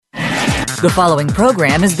The following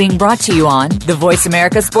program is being brought to you on the Voice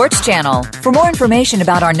America Sports Channel. For more information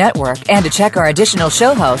about our network and to check our additional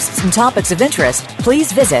show hosts and topics of interest,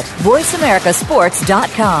 please visit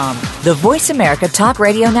voiceamericasports.com. The Voice America Talk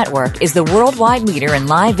Radio Network is the worldwide leader in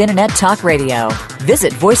live Internet talk radio.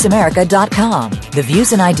 Visit voiceamerica.com. The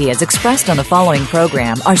views and ideas expressed on the following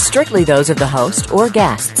program are strictly those of the host or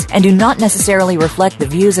guests and do not necessarily reflect the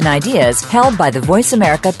views and ideas held by the Voice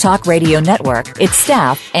America Talk Radio Network, its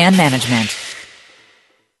staff, and management.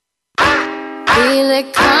 Feel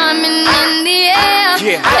it coming in the air.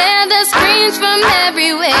 Yeah. Hear the screams from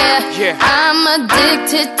everywhere. Yeah. I'm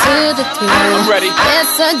addicted to the thrill. I'm ready.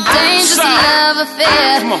 It's a dangerous love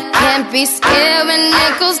affair. Can't be scared when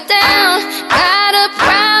it goes down. Got a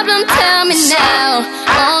problem? Tell me now.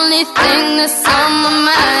 Only thing that's on my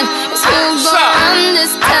mind is who's gonna run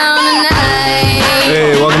this town tonight.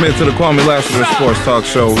 Hey, welcome into the Kwamie Lassiter Sports Talk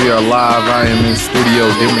Show. We are live. I am in studio.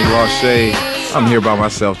 Give me Lachey. I'm here by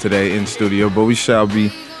myself today in studio, but we shall be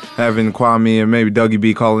having Kwamie and maybe Dougie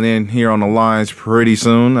B calling in here on the lines pretty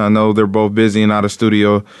soon. I know they're both busy and out of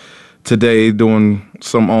studio today doing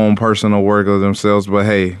some own personal work of themselves, but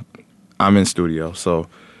hey, I'm in studio. So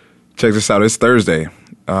check this out. It's Thursday,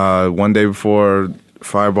 one day before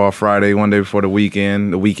Fireball Friday, one day before the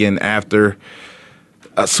weekend after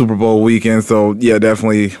a Super Bowl weekend. So yeah,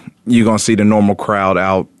 definitely you're going to see the normal crowd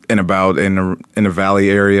out and about in the Valley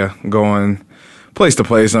area going place to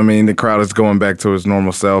place. I mean, the crowd is going back to its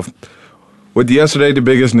normal self. With yesterday, the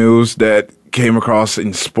biggest news that came across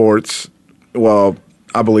in sports, well,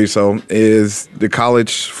 I believe so, is the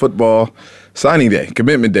college football signing day,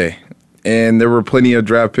 commitment day. And there were plenty of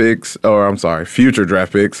future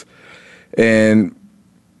draft picks, and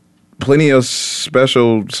plenty of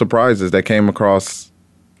special surprises that came across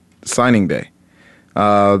signing day.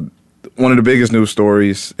 One of the biggest news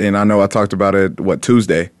stories, and I know I talked about it,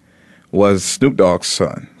 Tuesday, was Snoop Dogg's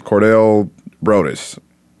son, Cordell Brodus.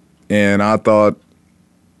 And I thought,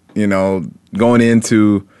 going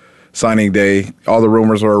into signing day, all the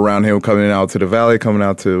rumors were around him coming out to the Valley, coming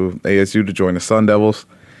out to ASU to join the Sun Devils.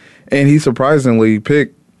 And he surprisingly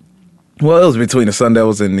picked, it was between the Sun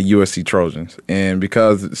Devils and the USC Trojans. And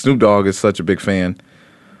because Snoop Dogg is such a big fan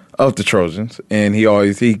of the Trojans, and he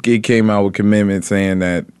came out with commitment saying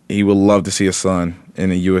that he would love to see his son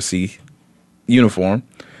in a USC uniform.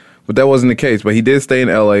 But that wasn't the case. But he did stay in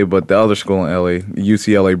L.A., but the other school in L.A.,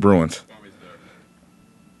 UCLA Bruins.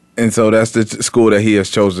 And so that's the school that he has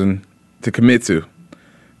chosen to commit to.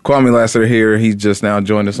 Kwamie Lassiter here. He's just now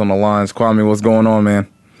joined us on the lines. Kwamie, what's going on, man?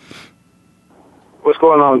 What's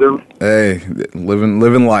going on, dude? Hey,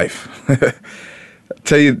 living life.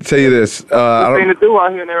 Tell you this. Nothing to do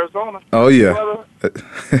out here in Arizona. Oh, yeah.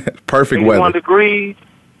 Perfect 81 weather. 81 degrees.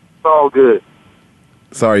 It's all good.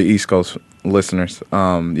 Sorry, East Coast listeners.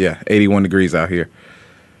 81 degrees out here.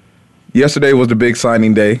 Yesterday was the big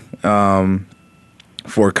signing day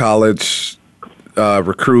for college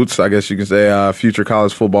recruits, I guess you can say, future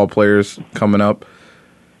college football players coming up.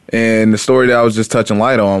 And the story that I was just touching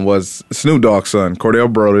light on was Snoop Dogg's son,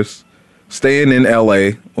 Cordell Brodus, staying in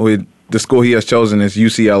L.A. with the school he has chosen is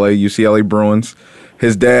UCLA Bruins.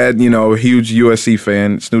 His dad, huge USC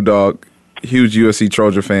fan. Snoop Dogg, huge USC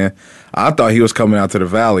Trojan fan. I thought he was coming out to the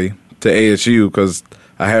Valley, to ASU, because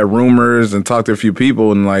I had rumors and talked to a few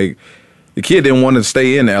people, and the kid didn't want to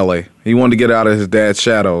stay in LA. He wanted to get out of his dad's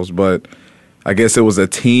shadows, but I guess it was a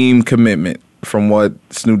team commitment from what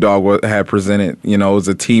Snoop Dogg had presented. It was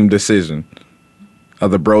a team decision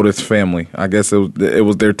of the Brodus family. I guess it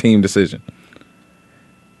was their team decision.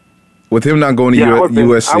 With him not going to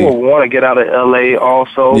USC. I would want to get out of L.A.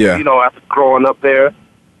 also, after growing up there.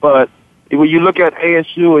 But when you look at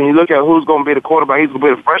ASU and you look at who's going to be the quarterback, he's going to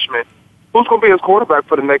be the freshman. Who's going to be his quarterback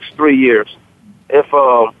for the next 3 years? If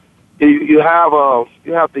you have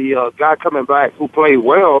the guy coming back who played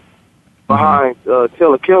well behind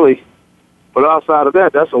Taylor Kelly, but outside of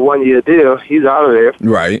that, that's a 1-year deal. He's out of there,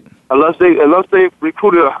 right? Unless they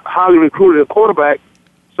highly recruited a quarterback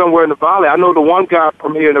somewhere in the Valley. I know the one guy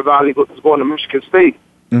from here in the Valley is going to Michigan State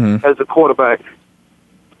as a quarterback.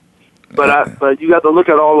 But you got to look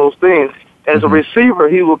at all those things. As a receiver,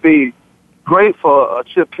 he would be great for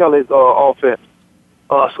Chip Kelly's offense.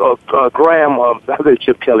 Graham, not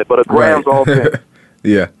Chip Kelly, but Graham's offense.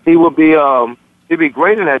 Yeah, he would be. He'd be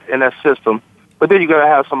great in that system. But then you got to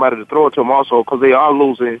have somebody to throw it to him also, because they are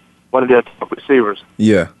losing one of their top receivers.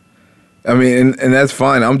 Yeah, I mean, and that's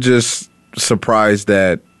fine. I'm just surprised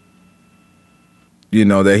that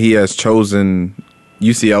that he has chosen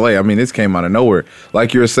UCLA. I mean, this came out of nowhere.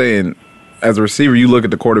 Like you were saying, as a receiver, you look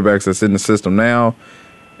at the quarterbacks that's in the system now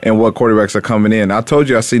and what quarterbacks are coming in. I told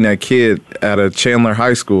you I seen that kid at a Chandler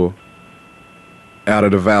High School out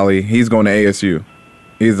of the Valley. He's going to ASU.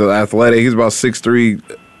 He's athletic. He's about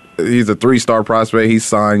 6'3". He's a 3-star prospect. He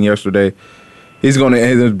signed yesterday. He's going to.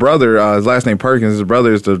 His brother, his last name Perkins. His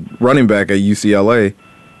brother is the running back at UCLA,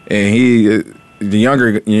 and the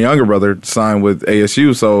younger brother signed with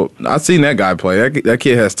ASU. So I've seen that guy play. That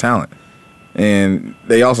kid has talent. And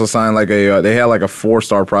they also signed they had like a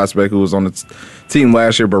 4-star prospect who was on the team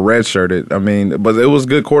last year but redshirted. I mean, but it was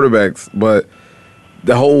good quarterbacks. But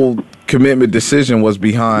the whole commitment decision was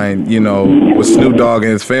behind, with Snoop Dogg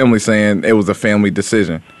and his family saying it was a family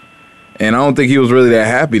decision. And I don't think he was really that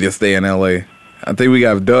happy to stay in L.A. I think we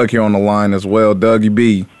got Doug here on the line as well. Dougie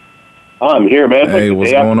B. I'm here, man. Hey,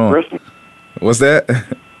 what's going on? Christmas. What's that?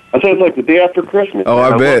 I said it's like the day after Christmas. Oh,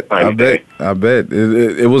 I bet.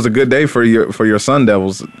 It was a good day for your Sun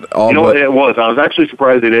Devils. It was. I was actually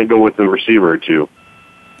surprised they didn't go with the receiver, too.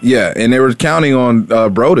 Yeah, and they were counting on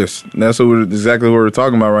Brodus. That's exactly what we're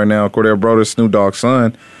talking about right now. Cordell Brodus, Snoop Dogg's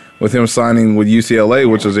son, with him signing with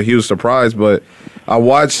UCLA, which was a huge surprise. But I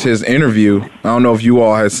watched his interview. I don't know if you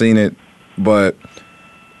all had seen it, but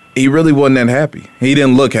he really wasn't that happy. He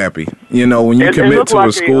didn't look happy. When you commit to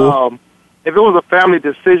a school. If it was a family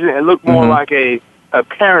decision, it looked more like a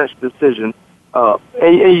parent's decision. And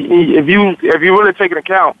if you really take into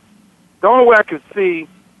account, the only way I can see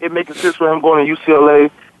it making sense for him going to UCLA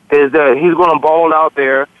is that he's going to ball out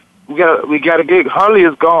there. We got to get Huntley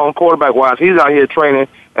is gone quarterback wise. He's out here training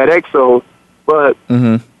at EXO, but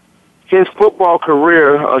his football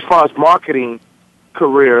career, as far as marketing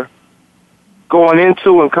career, going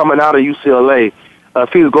into and coming out of UCLA, if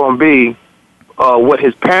he's going to be what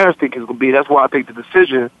his parents think is going to be, that's why I think the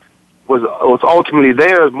decision was ultimately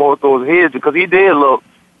theirs more so as his, because he did look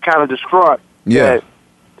kind of distraught. Yeah,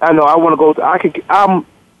 I know I want to go. I could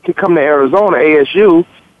come to Arizona, ASU.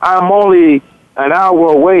 I'm only an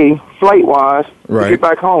hour away, flight-wise, to get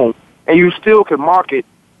back home. And you still can market,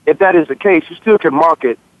 if that is the case, you still can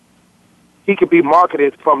market. He could be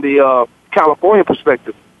marketed from the California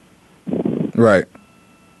perspective. Right.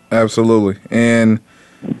 Absolutely. And,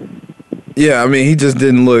 yeah, I mean, he just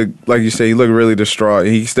didn't look, like you say, he looked really distraught.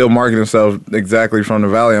 He still marketed himself exactly from the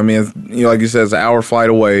Valley. I mean, like you said, it's an hour flight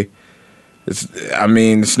away.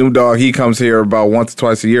 Snoop Dogg, he comes here about once or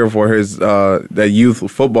twice a year for his that youth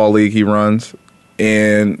football league he runs,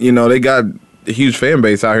 and they got a huge fan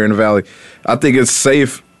base out here in the Valley. I think it's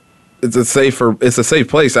safe. It's a safe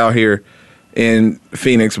place out here in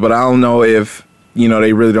Phoenix, but I don't know if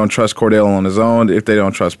they really don't trust Cordell on his own. If they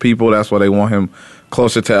don't trust people, that's why they want him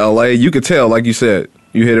closer to L.A. You could tell, like you said,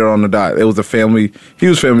 you hit it on the dot. It was a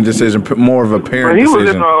huge family decision, more of a parent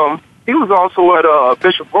decision. He was also at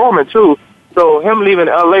Bishop Gorman too. So him leaving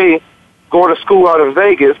L.A., going to school out in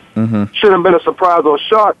Vegas, shouldn't have been a surprise or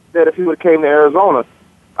shock that if he would have came to Arizona.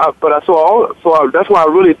 That's why I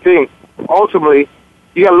really think, ultimately,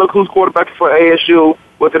 you got to look who's quarterbacking for ASU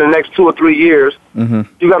within the next 2 or 3 years. You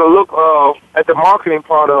got to look at the marketing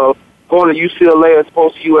part of going to UCLA as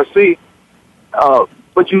opposed to USC.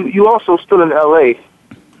 But you also still in L.A.,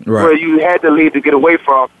 where you had to leave to get away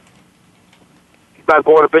from, not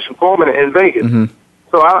going to Bishop Gorman in Vegas.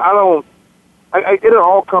 So I don't. It'll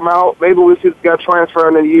all come out. Maybe we just got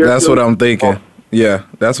transferred in a year. That's what I'm thinking. Yeah,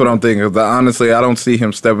 that's what I'm thinking. Honestly, I don't see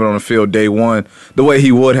him stepping on the field day one the way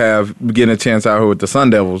he would have getting a chance out here with the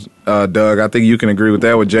Sun Devils, Doug. I think you can agree with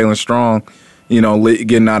that with Jalen Strong,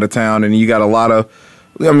 getting out of town. And you got a lot of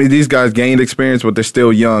 – these guys gained experience, but they're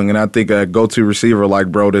still young. And I think a go-to receiver like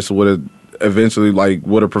Brodus would have eventually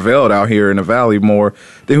would have prevailed out here in the Valley more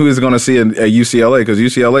than who was going to see at UCLA, because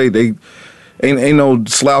UCLA, they – Ain't no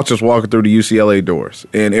slouches walking through the UCLA doors.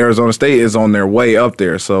 And Arizona State is on their way up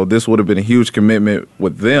there. So this would have been a huge commitment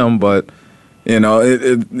with them. But, they're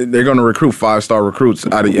going to recruit 5-star recruits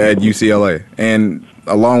at UCLA. And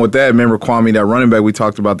along with that, remember Kwamie, that running back we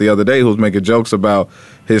talked about the other day, who was making jokes about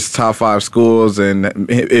his top 5 schools and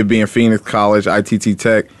it being Phoenix College, ITT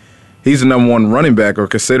Tech. He's the number 1 running back, or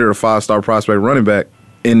considered a 5-star prospect running back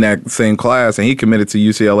in that same class. And he committed to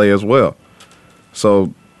UCLA as well.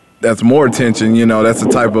 So that's more attention. That's the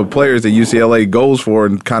type of players that UCLA goes for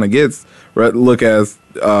and kind of gets. Look at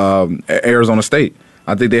Arizona State.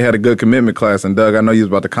 I think they had a good commitment class. And, Doug, I know you was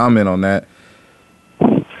about to comment on that.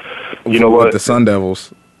 With the Sun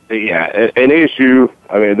Devils. Yeah, and ASU,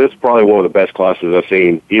 this is probably one of the best classes I've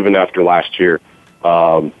seen, even after last year,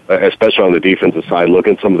 especially on the defensive side. Look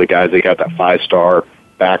at some of the guys. They got that 5-star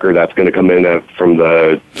backer that's going to come in from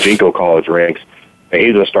the Jinko College ranks. And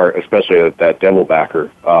he's a start, especially at that Devil backer.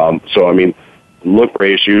 Look for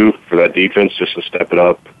ASU for that defense just to step it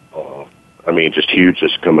up. I mean, just huge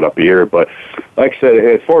this coming up here. But like I said,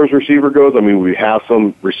 as far as receiver goes, I mean, we have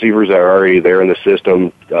some receivers that are already there in the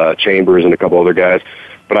system, Chambers and a couple other guys.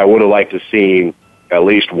 But I would have liked to see at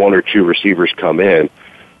least one or two receivers come in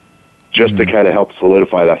just to kind of help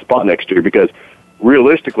solidify that spot next year, because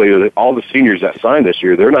realistically, all the seniors that signed this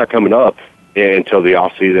year, they're not coming up until the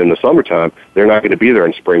offseason in the summertime. They're not going to be there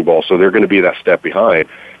in spring ball, so they're going to be that step behind.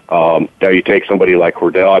 Now you take somebody like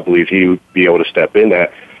Cordell, I believe he would be able to step in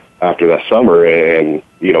that after that summer and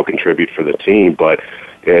contribute for the team. But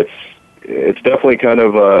it's definitely kind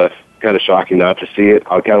of shocking not to see it.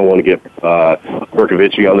 I kind of want to get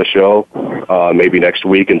Berkovici on the show maybe next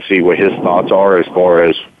week and see what his thoughts are as far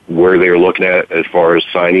as where they're looking at as far as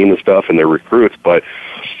signing and stuff and their recruits. But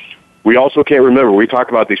we also can't remember, we talk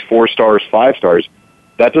about these 4 stars, 5 stars.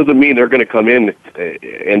 That doesn't mean they're going to come in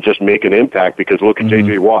and just make an impact, because look at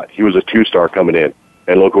J.J. Watt. He was a 2-star coming in,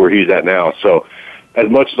 and look where he's at now. So as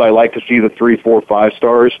much as I like to see the 3, 4, 5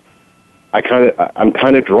 stars, I'm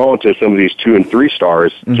kind of drawn to some of these 2 and 3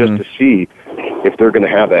 stars just to see if they're going to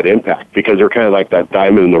have that impact, because they're kind of like that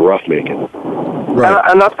diamond in the rough making. Right.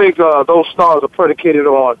 And I think those stars are predicated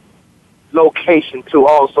on location too,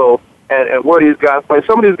 also, and where these guys play.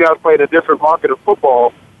 Some of these guys play in a different market of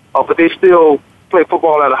football, but they still play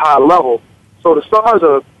football at a high level. So the stars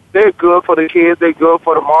they're good for the kids. They're good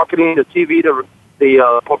for the marketing, the TV,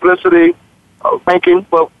 the publicity, ranking.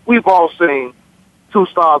 But we've all seen 2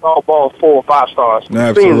 stars all ball 4 or 5 stars.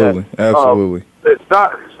 Absolutely, absolutely. It's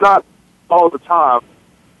not all the time,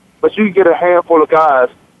 but you get a handful of guys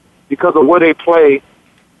because of where they play,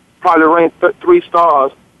 probably rank 3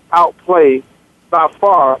 stars, outplay by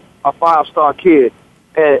far a 5-star kid.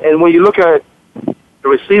 And when you look at the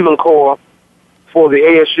receiving core for the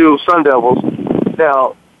ASU Sun Devils,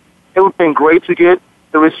 now it would have been great to get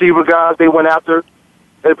the receiver guys they went after.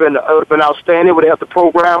 It would have been outstanding. Would they have the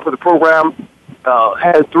program? For the program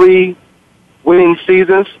had 3 winning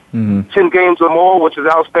seasons, 10 games or more, which is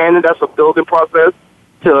outstanding. That's a building process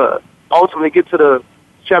to ultimately get to the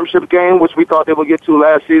championship game, which we thought they would get to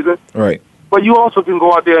last season. Right. But you also can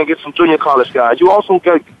go out there and get some junior college guys. You also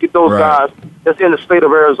get those guys that's in the state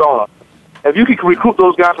of Arizona. If you can recruit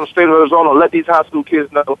those guys from the state of Arizona, let these high school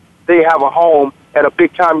kids know they have a home at a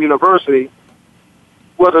big-time university,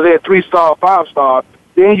 whether they're 3-star or 5-star,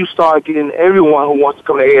 then you start getting everyone who wants to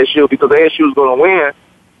come to ASU, because ASU is going to win.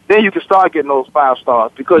 Then you can start getting those 5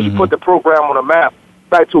 stars, because you put the program on the map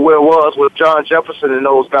back to where it was with John Jefferson and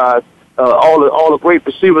those guys, all the great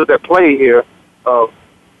receivers that play here.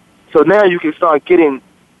 So now you can start getting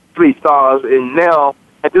 3 stars, and now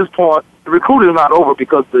at this point the recruiting is not over,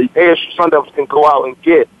 because the ASU Sun Devils can go out and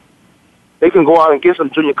get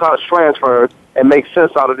some junior college transfers and make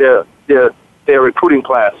sense out of their recruiting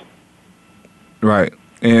class. Right.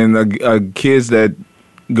 And kids that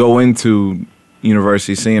go into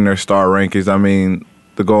university seeing their star rankings, I mean,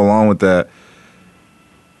 to go along with that,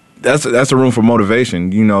 that's a room for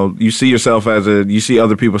motivation. You see yourself you see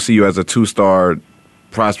other people see you as a 2-star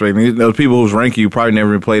prospect. Those people who's ranking you probably never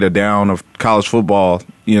even played a down of college football,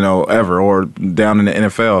 ever, or down in the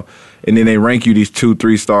NFL. And then they rank you these 2,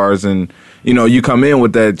 3 stars, and you come in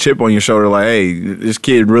with that chip on your shoulder, like, hey, this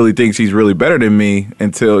kid really thinks he's really better than me.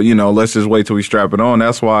 Until let's just wait till we strap it on.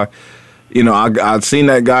 That's why, I've seen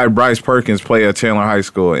that guy Bryce Perkins play at Chandler High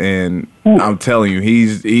School, and I'm telling you,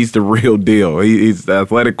 he's the real deal. He's the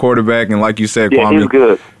athletic quarterback, and like you said, Kwamie, he's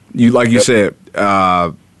good. You said,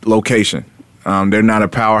 location. They're not a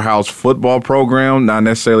powerhouse football program, not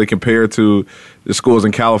necessarily compared to the schools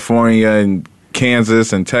in California and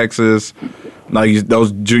Kansas and Texas, like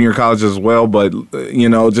those junior colleges as well. But,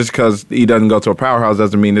 just because he doesn't go to a powerhouse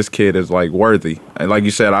doesn't mean this kid is, worthy. And like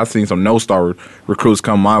you said, I've seen some no-star recruits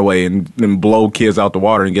come my way and blow kids out the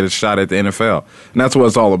water and get a shot at the NFL. And that's what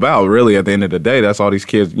it's all about, really, at the end of the day. That's all these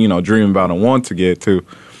kids, dream about and want to get to.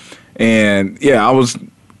 And, yeah, I was...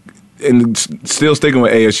 And still sticking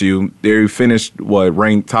with ASU, they finished,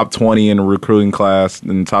 ranked top 20 in the recruiting class,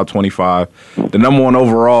 in the top 25. The number 1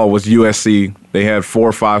 overall was USC. They had 4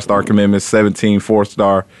 5-star commitments, 17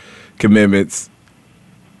 4-star commitments.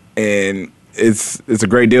 And it's a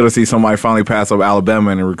great deal to see somebody finally pass up Alabama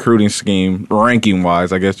in a recruiting scheme,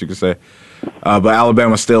 ranking-wise, I guess you could say. But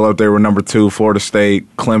Alabama's still up there with number 2, Florida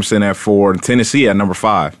State, Clemson at 4, and Tennessee at number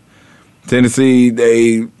 5. Tennessee,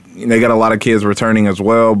 they got a lot of kids returning as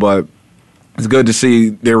well, but it's good to see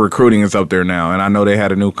their recruiting is up there now. And I know they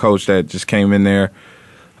had a new coach that just came in there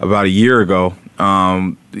about a year ago.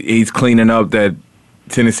 He's cleaning up that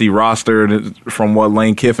Tennessee roster from what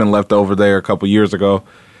Lane Kiffin left over there a couple years ago.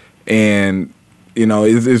 And,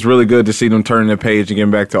 it's really good to see them turning the page and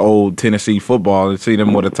getting back to old Tennessee football and see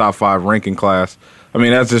them with a top 5 ranking class I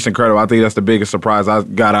mean, that's just incredible. I think that's the biggest surprise I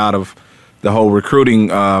got out of the whole recruiting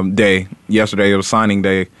day yesterday. It was signing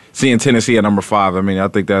day. Seeing Tennessee at number 5, I mean, I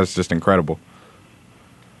think that's just incredible.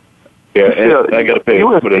 Yeah, and I got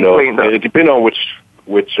to put a note. It depends on which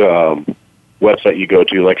website you go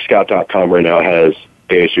to. Like Scout.com right now has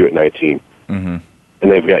ASU at 19, and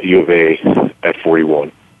they've got U of A at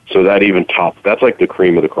 41. So that even that's like the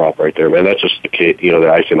cream of the crop right there, man. That's just the cake, the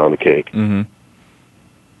icing on the cake.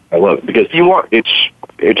 I love it because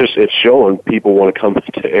it's showing people want to come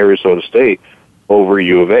to Arizona State over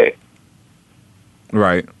U of A.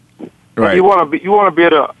 Right. You want to be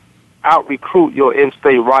able to out recruit your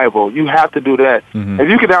in-state rival. You have to do that. If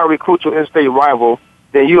you can out recruit your in-state rival,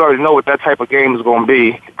 then you already know what that type of game is going to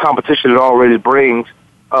be. Competition it already brings.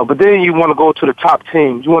 But then you want to go to the top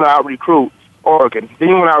teams. You want to out recruit Oregon. Then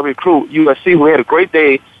you want to out recruit USC, who had a great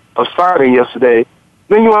day of signing yesterday.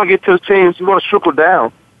 Then you want to get to the teams. You want to trickle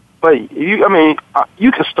down. But you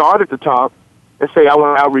can start at the top and say I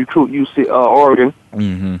want to out recruit Oregon.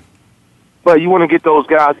 But you want to get those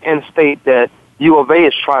guys in state that U of A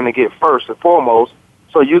is trying to get first and foremost.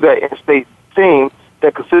 So you got in-state team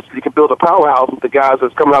that consistently can build a powerhouse with the guys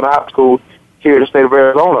that's coming out of high school here in the state of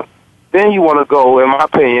Arizona. Then you want to go, in my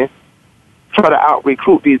opinion, try to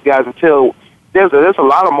out-recruit these guys until there's a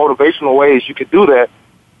lot of motivational ways you could do that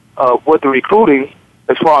with the recruiting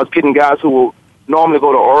as far as getting guys who will normally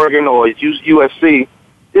go to Oregon or use USC.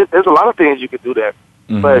 There's a lot of things you could do that.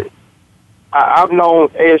 But I've known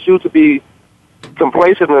ASU to be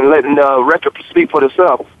complacent and letting the record speak for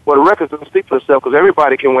itself. Well, the record doesn't speak for itself because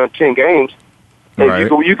everybody can win 10 games. Right.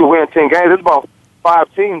 If you can win 10 games, there's about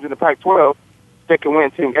 5 teams in the Pac-12 that can win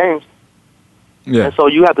 10 games. Yeah. And so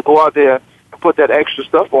you have to go out there and put that extra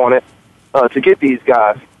stuff on it to get these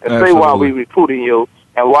guys and say why we recruiting you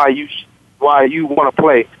and why you want to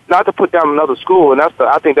play. Not to put down another school, and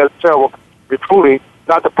I think that's terrible recruiting.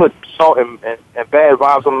 Not to put salt and bad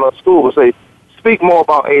vibes on another school, but say, speak more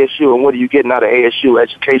about ASU and what are you getting out of ASU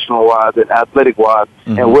educational-wise and athletic-wise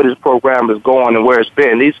and where this program is going and where it's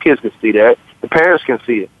been. These kids can see that. The parents can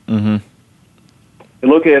see it. And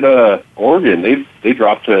look at Oregon. They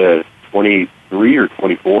dropped to 23 or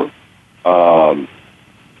 24. I'm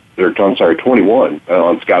sorry, 21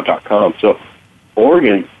 on Scout.com. So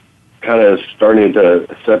Oregon kind of starting to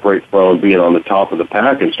separate from being on the top of the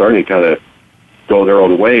pack and starting to kind of go their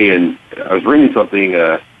own way. And I was reading something,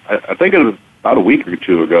 I think it was about a week or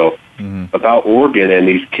two ago, about Oregon, and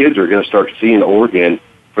these kids are going to start seeing Oregon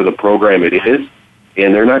for the program it is,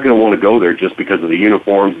 and they're not going to want to go there just because of the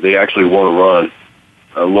uniforms. They actually want to run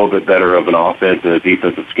a little bit better of an offense and a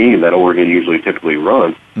defensive scheme that Oregon usually typically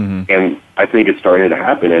runs. And I think it's starting to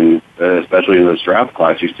happen, and especially in this draft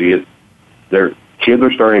class, you see it. Their kids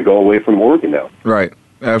are starting to go away from Oregon now. Right,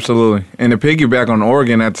 absolutely. And to piggyback on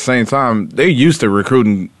Oregon at the same time, they're used to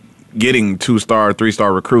recruiting, getting 2-star,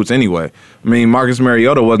 3-star recruits anyway. I mean, Marcus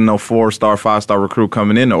Mariota wasn't no 4-star, 5-star recruit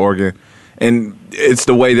coming into Oregon. And it's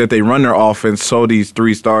the way that they run their offense, so these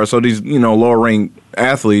 3-stars, so these, lower-ranked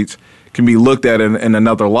athletes can be looked at in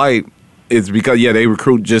another light. It's because, they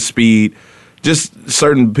recruit just speed, just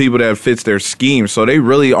certain people that fits their scheme. So they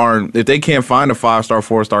really aren't, if they can't find a 5-star,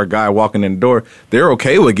 4-star guy walking in the door, they're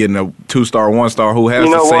okay with getting a 2-star, 1-star who has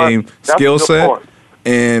the same skill set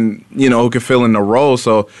and, who can fill in the role.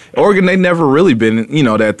 So Oregon, they never really been,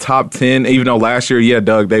 that top 10, even though last year,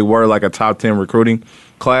 Doug, they were like a top 10 recruiting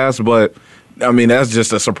class. But, I mean, that's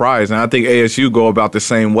just a surprise. And I think ASU go about the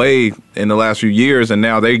same way in the last few years, and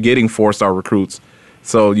now they're getting 4-star recruits.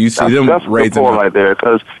 So you see them raising up right there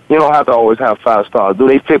because you don't have to always have 5 stars. Do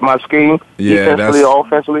they fit my scheme defensively or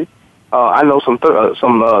offensively? I know some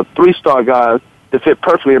 3-star guys that fit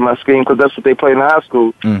perfectly in my scheme because that's what they play in high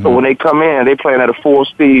school. So when they come in, they playing at a full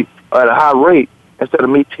speed at a high rate instead of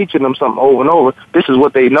me teaching them something over and over. This is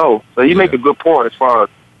what they know. So you make a good point as far as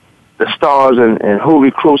the stars and who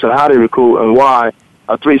recruits and how they recruit and why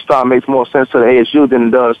a 3-star makes more sense to the ASU than it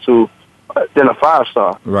does than a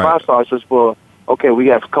 5-star. Right. 5-star is just for, okay, we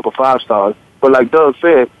have a couple 5-stars. But like Doug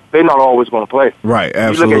said, they're not always going to play. Right,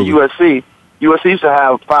 absolutely. You look at USC. USC used to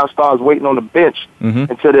have 5-stars waiting on the bench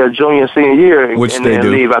until their junior and senior year and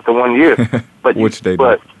then leave after 1 year. But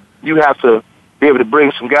you have to be able to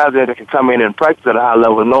bring some guys in that can come in and practice at a high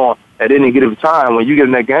level, knowing at any given time when you get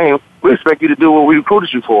in that game, we expect you to do what we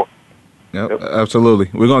recruited you for. Yep, absolutely.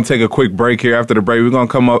 We're going to take a quick break here. After the break, we're going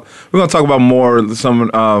to talk about more some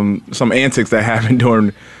antics that happened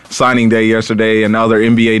during signing day yesterday and other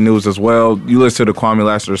NBA news as well. You listen to the Kwamie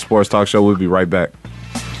Lassiter Sports Talk Show. We'll be right back.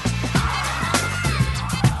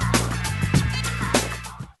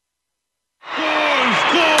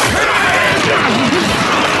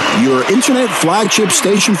 Your internet flagship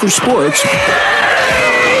station for sports.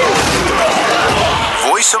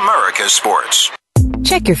 Voice America Sports.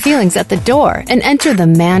 Check your feelings at the door and enter the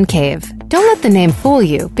Man Cave. Don't let the name fool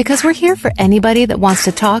you, because we're here for anybody that wants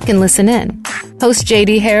to talk and listen in. Hosts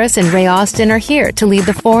J.D. Harris and Ray Austin are here to lead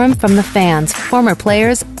the forum from the fans, former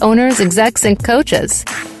players, owners, execs, and coaches.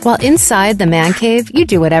 While inside the Man Cave, you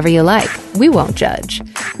do whatever you like. We won't judge.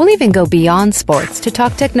 We'll even go beyond sports to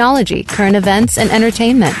talk technology, current events, and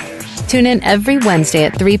entertainment. Tune in every Wednesday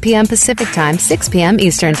at 3 p.m. Pacific Time, 6 p.m.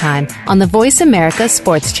 Eastern Time on the Voice America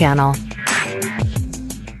Sports Channel.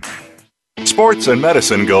 Sports and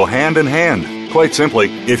medicine go hand in hand. Quite simply,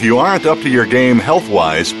 if you aren't up to your game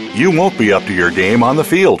health-wise, you won't be up to your game on the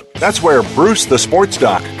field. That's where Bruce the Sports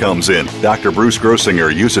Doc comes in. Dr. Bruce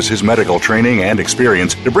Grossinger uses his medical training and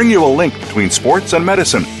experience to bring you a link between sports and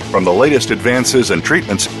medicine, from the latest advances and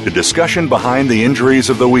treatments to discussion behind the injuries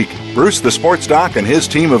of the week. Bruce the Sports Doc and his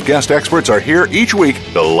team of guest experts are here each week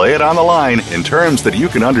to lay it on the line in terms that you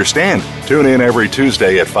can understand. Tune in every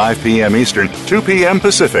Tuesday at 5 p.m. Eastern, 2 p.m.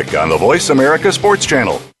 Pacific on the Voice America Sports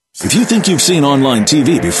Channel. If you think you've seen online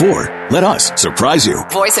TV before, let us surprise you.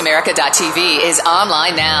 VoiceAmerica.tv is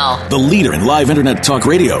online now. The leader in live Internet talk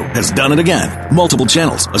radio has done it again. Multiple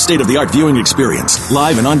channels, a state-of-the-art viewing experience,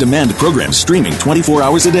 live and on-demand programs streaming 24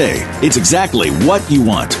 hours a day. It's exactly what you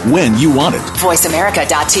want, when you want it.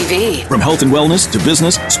 VoiceAmerica.tv. From health and wellness to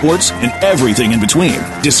business, sports, and everything in between.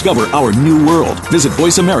 Discover our new world. Visit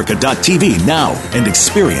VoiceAmerica.tv now and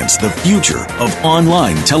experience the future of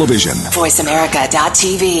online television.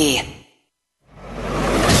 VoiceAmerica.tv.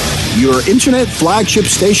 Your internet flagship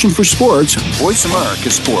station for sports, Voice America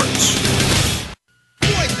Sports.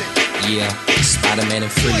 Yeah, Spider-Man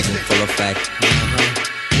and Freeze in full effect.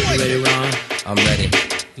 You ready, Ron? I'm ready.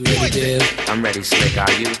 You ready, Dave? I'm ready, Slick.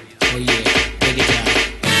 Are you? Oh, yeah. Break it down.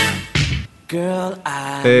 Girl,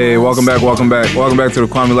 Hey, welcome back to the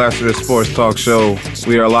Kwamie Lassiter Sports Talk Show.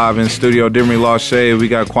 We are live in studio, Demery Lachey. We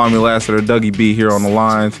got Kwamie Lassiter, Dougie B here on the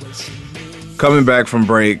lines. Coming back from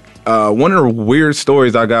break, one of the weird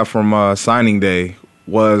stories I got from signing day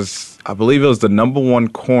was, I believe it was the number one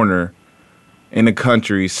corner in the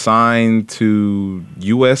country signed to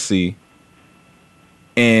USC,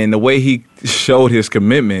 and the way he showed his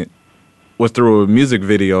commitment was through a music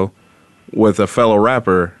video with a fellow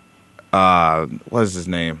rapper. What is his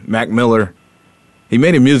name? Mac Miller. He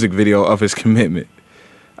made a music video of his commitment.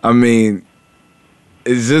 I mean,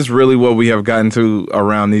 is this really what we have gotten to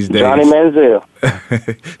around these days? Johnny Manziel.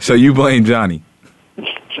 So you blame Johnny?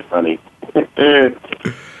 Johnny.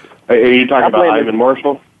 Are you talking about Ivan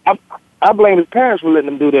Marshall? I blame his parents for letting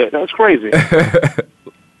him do that. That's crazy.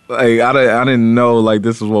 Like I didn't know like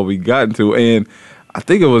this is what we got into, and I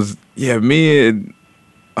think it was me and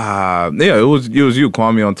it was you,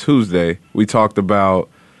 Kwamie, on Tuesday. We talked about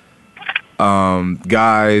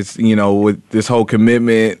guys, with this whole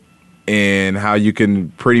commitment. And how you can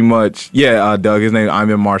pretty much, Doug, his name is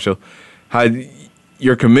Ivan Marshall, how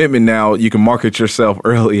your commitment now, you can market yourself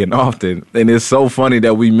early and often. And it's so funny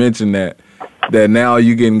that we mentioned that now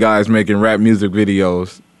you're getting guys making rap music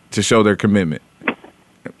videos to show their commitment.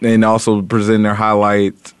 And also present their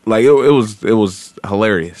highlights. Like, it was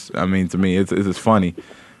hilarious. I mean, to me, it's funny.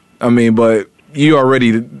 I mean, but you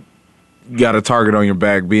already got a target on your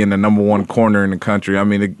back being the number one corner in the country. I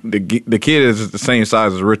mean, the kid is the same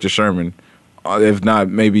size as Richard Sherman, if not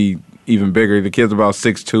maybe even bigger. The kid's about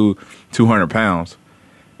 6'2", 200 pounds.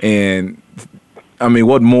 And, I mean,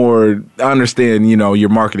 what more? I understand, you're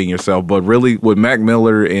marketing yourself, but really with Mac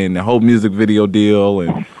Miller and the whole music video deal,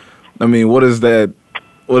 and, I mean, what does that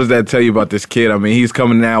tell you about this kid? I mean, he's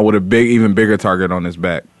coming now with a even bigger target on his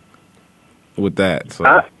back with that. So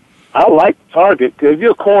I like the target, because if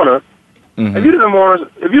you're a corner, mm-hmm. if you're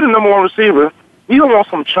the number one receiver, you don't want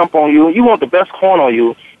some chump on you. You want the best corner on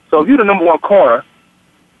you. So if you're the number one corner,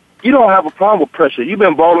 you don't have a problem with pressure. You've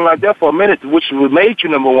been balling like that for a minute, which would make you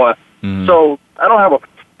number one. Mm-hmm. So I don't have a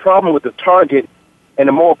problem with the target and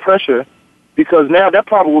the more pressure, because now that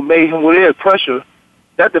probably would make him what it is, pressure.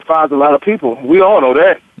 That defies a lot of people. We all know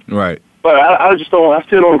that. Right. But I still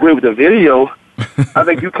don't agree with the video. I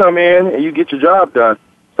think you come in and you get your job done.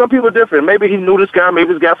 Some people are different. Maybe he knew this guy.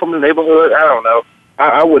 Maybe this guy from the neighborhood. I don't know.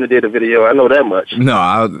 I wouldn't have did a video. I know that much. No,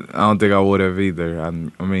 I don't think I would have either. I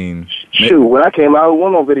mean... Shoot, when I came out with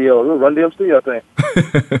one on video, it was Run DMC, I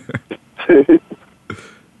think.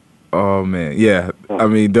 Oh, man. Yeah. I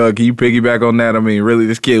mean, Doug, can you piggyback on that? I mean, really,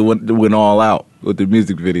 this kid went all out with the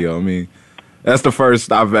music video. I mean, that's the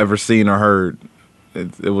first I've ever seen or heard.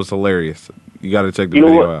 It was hilarious. You got to check the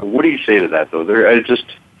video out. What do you say to that, though?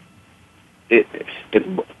 It's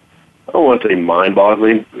I don't want to say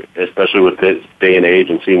mind-boggling, especially with this day and age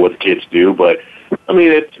and seeing what the kids do. But I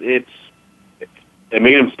mean, it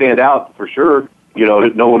made him stand out for sure.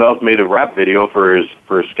 no one else made a rap video for his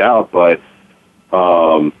scout, but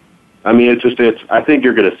I mean, I think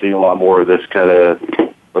you're going to see a lot more of this kind of,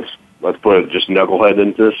 let's put it, just knucklehead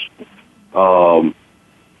into this,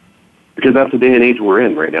 because that's the day and age we're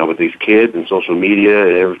in right now with these kids and social media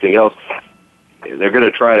and everything else. They're going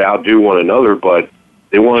to try to outdo one another, but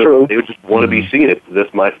they just want to be seen. It's this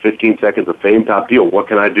my 15 seconds of fame, top deal. What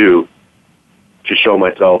can I do to show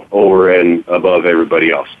myself over and above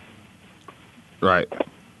everybody else? Right.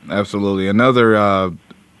 Absolutely. Another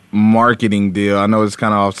marketing deal. I know it's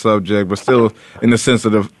kind of off subject, but still in the sense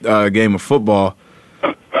of the game of football.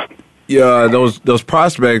 Yeah, those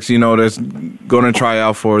prospects, that's going to try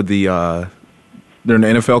out for they're in the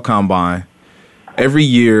NFL Combine. Every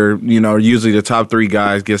year, usually the top 3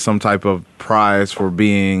 guys get some type of prize for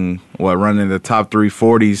being, running the top 3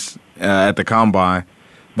 40s at the Combine.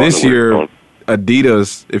 This year,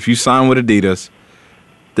 Adidas, if you sign with Adidas,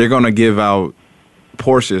 they're going to give out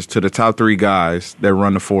Porsches to the top 3 guys that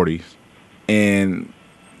run the 40s. And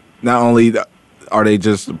not only are they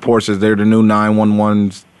just Porsches, they're the new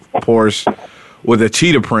 911s Porsche with a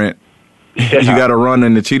cheetah print. Yeah. You got to run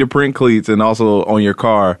in the cheetah print cleats and also on your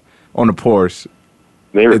car on the Porsche.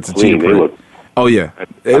 It's a cheetah print. Oh, yeah.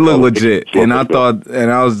 They look legit. And I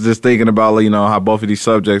was just thinking about, how both of these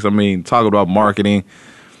subjects, talking about marketing.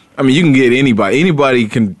 You can get anybody. Anybody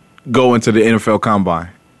can go into the NFL Combine.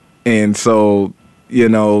 And so,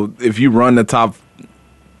 if you run the top,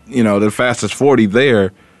 the fastest 40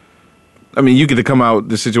 there, you get to come out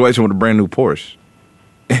the situation with a brand new Porsche.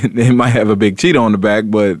 And it might have a big cheetah on the back,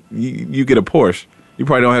 but you get a Porsche. You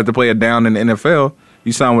probably don't have to play it down in the NFL.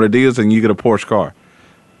 You sign with Adidas and you get a Porsche car.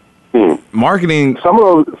 Marketing. Some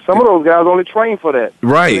of those guys only train for that.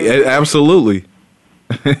 Right, absolutely.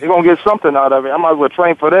 They're gonna get something out of it. I might as well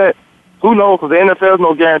train for that. Who knows? Because the NFL is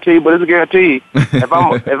no guarantee, but it's a guarantee. if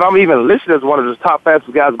I'm even listed as one of the top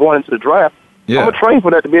fastest guys going into the draft, I'm gonna train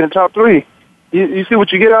for that to be in the top 3. You see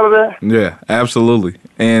what you get out of that? Yeah, absolutely.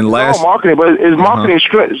 And it's all marketing, but it's marketing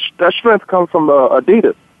strength. That strength comes from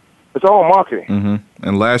Adidas. It's all marketing. Mm-hmm.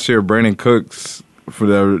 And last year, Brandon Cooks, for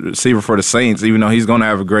the receiver for the Saints, even though he's going to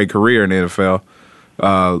have a great career in the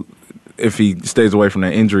NFL, if he stays away from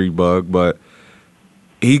that injury bug, but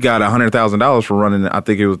he got $100,000 for running. I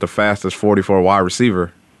think it was the fastest 40 for a wide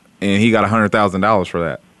receiver, and he got $100,000 for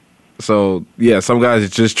that. So yeah, some guys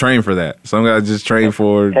just train for that. Some guys just train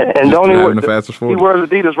for and don't having the fastest 40. He wears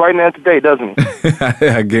Adidas right now today, doesn't he?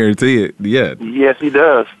 I guarantee it. Yeah. Yes, he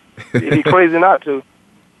does. It'd be crazy not to.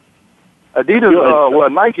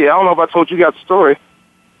 Adidas, Nike. I don't know if I told you guys the story,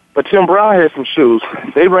 but Tim Brown had some shoes.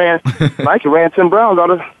 Nike ran Tim Brown's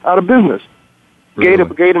out of business. Really?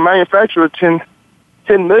 Gave the manufacturer $10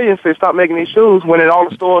 million. Say stop making these shoes. When in all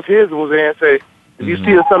the stores his was in, and say, if you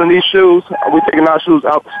see us selling these shoes, we're taking our shoes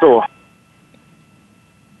out the store.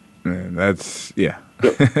 Man, that's, yeah.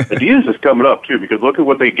 Adidas is coming up, too, because look at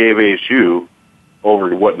what they gave ASU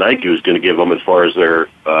over what Nike was going to give them as far as their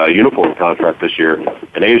uniform contract this year.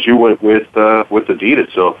 And ASU went with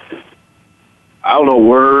Adidas. So I don't know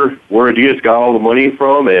where Adidas got all the money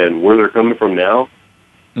from and where they're coming from now,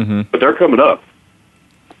 but they're coming up.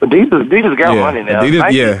 Adidas got money now.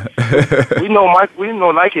 Adidas, Nike, we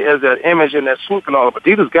know Nike has that image and that swoop and all, but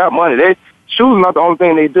Adidas got money. Shoes are not the only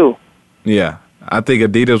thing they do. Yeah, I think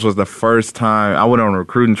Adidas was the first time I went on a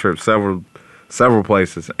recruiting trip several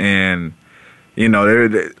places, and they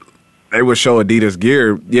would show Adidas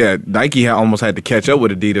gear. Yeah, Nike almost had to catch up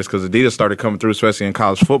with Adidas because Adidas started coming through, especially in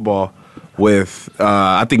college football. With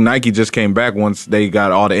I think Nike just came back once they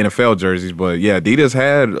got all the NFL jerseys, but yeah, Adidas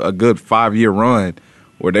had a good 5-year run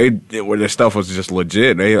where their stuff was just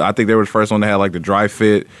legit. I think they were the first one to have like the dry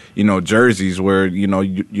fit, jerseys where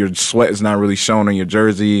your sweat is not really shown on your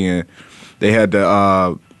jersey, and they had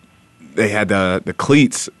the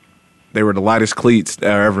cleats. They were the lightest cleats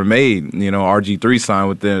that are ever made. RG3 signed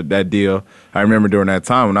with that deal. I remember during that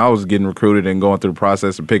time when I was getting recruited and going through the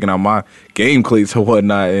process of picking out my game cleats and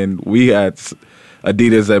whatnot, and we had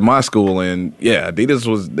Adidas at my school, and yeah, Adidas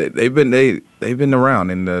they've been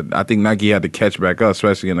around, and I think Nike had to catch back up,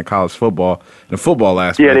 especially in the college football, the football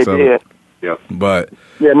aspects of it. Yeah, but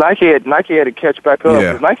yeah, Nike had to catch back up.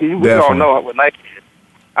 Yeah, Nike, we all know what Nike is.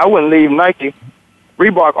 I wouldn't leave Nike.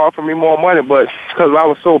 Reebok offered me more money, but because I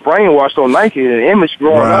was so brainwashed on Nike, the image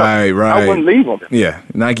growing up, I wouldn't leave them. Yeah,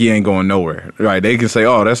 Nike ain't going nowhere. Right? They can say,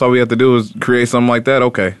 "Oh, that's all we have to do is create something like that."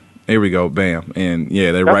 Okay, here we go, bam, and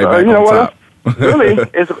yeah, they're right back on top. Really,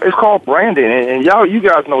 it's called branding, and you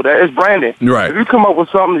guys know that it's branding. Right. If you come up with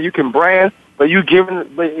something that you can brand, but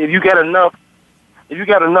if you got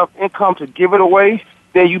enough income to give it away,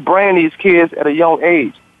 then you brand these kids at a young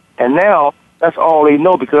age. And now That's all they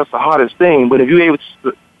know because that's the hardest thing. But if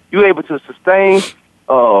you're able to sustain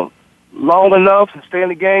long enough and stay in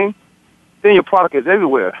the game, then your product is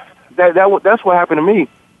everywhere. That's what happened to me.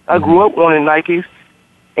 I grew up wanting Nikes,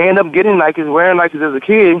 ended up getting Nikes, wearing Nikes as a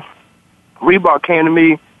kid. Reebok came to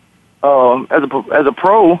me as a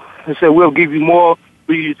pro and said, "We'll give you more.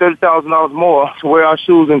 We'll give you $30,000 more to wear our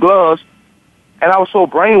shoes and gloves." And I was so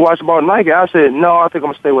brainwashed about Nike. I said, "No, I think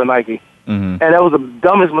I'm gonna stay with Nike." And that was the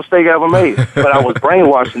dumbest mistake I ever made. But I was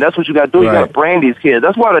brainwashed, and that's what you got to do. You got to brand these kids.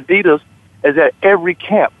 That's why Adidas is at every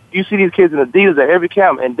camp. You see these kids in Adidas at every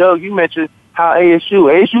camp. And Doug, you mentioned how ASU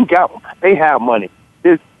they have money.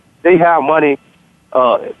 They have money,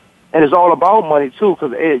 and it's all about money too.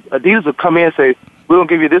 Because Adidas will come in and say, "We're gonna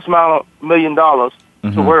give you this amount of $1 million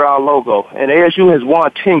to wear our logo." And ASU has won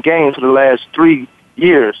 10 games for the last 3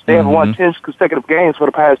 years. They have won 10 consecutive games for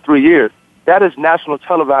the past 3 years. That is national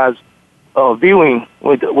televised viewing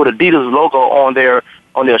with Adidas logo on their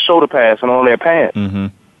shoulder pads and on their pants.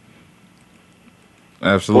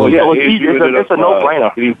 Absolutely. Well, yeah, it's a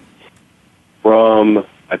no-brainer. From,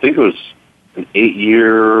 I think it was an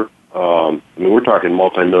 8-year, we're talking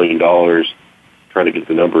multi-million dollars, trying to get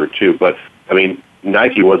the number too, but,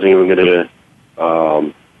 Nike wasn't even going to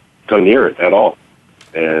go near it at all.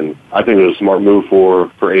 And I think it was a smart move for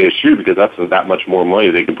ASU because that's that much more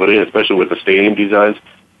money they can put in, especially with the stadium designs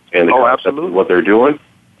and the concept of what they're doing.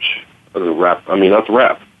 That's a wrap. That's a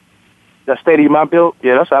wrap. That stadium I built?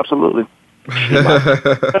 Yeah, that's absolutely. Are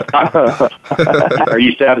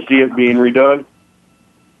you sad to see it being redone?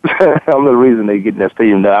 I'm the reason they get in that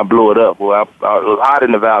stadium done. I blew it up. Well, I was hot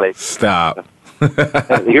in the valley. Stop.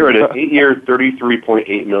 Here it is, 8-year,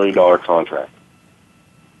 $33.8 million contract.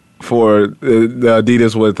 For the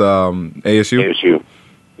Adidas with ASU? ASU,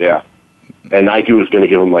 yeah. And Nike was going to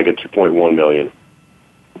give them like a $2.1 million.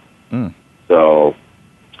 So,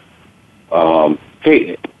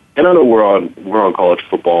 hey, and I know we're on college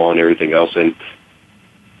football and everything else, and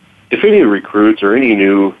if any recruits or any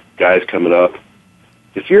new guys coming up,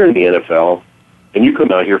 if you're in the NFL and you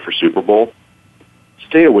come out here for Super Bowl,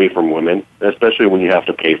 stay away from women, especially when you have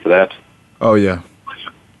to pay for that. Oh, yeah.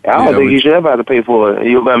 I don't think you should ever have to pay for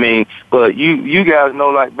it. But you guys know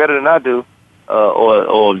like better than I do,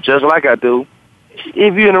 or just like I do.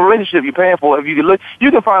 If you're in a relationship, you're paying for it. If you can look,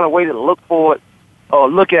 you can find a way to look for it, or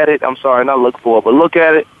look at it. I'm sorry, not look for it, but look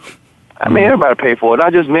at it. Everybody pay for it,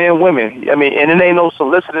 not just men, women. And it ain't no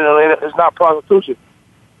soliciting. It's not prostitution.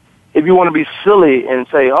 If you want to be silly and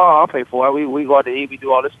say, "Oh, I'll pay for it," we go out to eat, we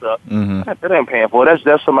do all this stuff. That ain't paying for it.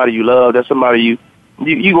 That's somebody you love. That's somebody you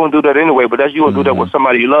gonna do that anyway. But that's you gonna do that with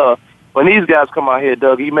somebody you love. When these guys come out here,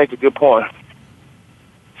 Doug, you make a good point.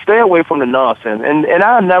 Stay away from the nonsense. And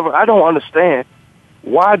I don't understand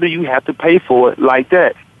why do you have to pay for it like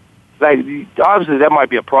that. Like obviously that might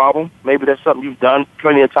be a problem. Maybe that's something you've done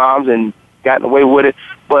plenty of times and gotten away with it.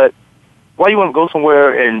 But why you want to go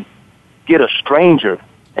somewhere and get a stranger?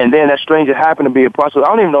 And then that stranger happened to be a prostitute. I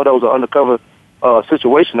don't even know that was an undercover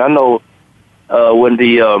situation. I know when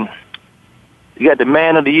you got the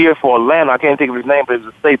man of the year for Atlanta. I can't think of his name, but it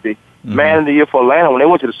was a safety. Man of the year for Atlanta. When they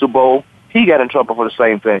went to the Super Bowl, he got in trouble for the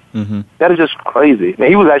same thing. That is just crazy. Man,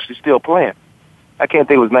 he was actually still playing. I can't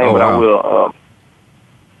think of his name, but I will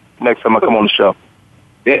next time I come on the show.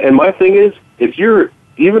 Yeah, and my thing is, if you're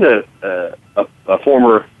even a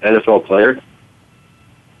former NFL player,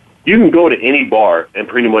 you can go to any bar and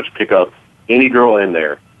pretty much pick up any girl in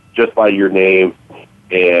there just by your name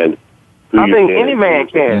and who I think any man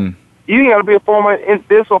can. You ain't got to be a former in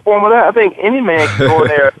this or former that. I think any man can go in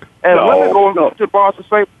there, and women go to the bars the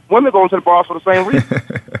same. Women go into the bars for the same reason.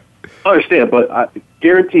 I understand, but I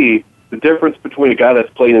guarantee the difference between a guy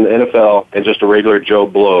that's playing in the NFL and just a regular Joe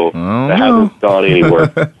Blow that hasn't gone anywhere,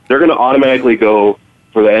 they're going to automatically go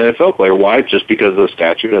for the NFL player. Why? Just because of the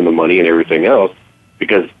statute and the money and everything else.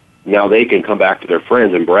 Because now they can come back to their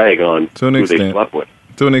friends and brag on who they slept with.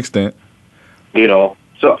 To an extent. So,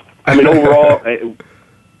 overall...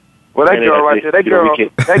 Well, that girl right there, that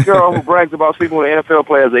girl who brags about sleeping with an NFL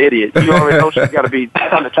player is an idiot. You already know she's got to be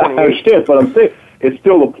under 28. I understand, but I'm saying it's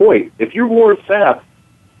still the point. If you're Warren Sapp,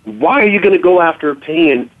 why are you going to go after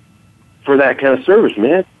paying for that kind of service,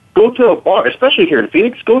 man? Go to a bar, especially here in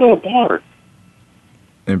Phoenix. Go to a bar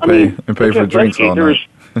and pay for drinks all night.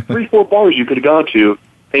 There's 3-4 bars you could have gone to,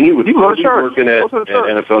 and you would be working at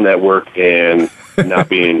NFL Network and not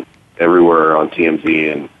being everywhere on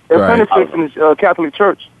TMZ and. They're benefits in the Catholic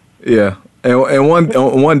Church. Yeah, and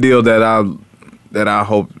one deal that I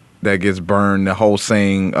hope that gets burned, the whole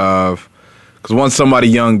saying of, because once somebody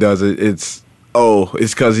young does it, it's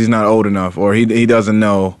because he's not old enough or he doesn't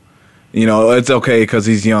know, it's okay because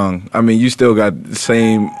he's young. You still got the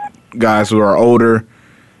same guys who are older,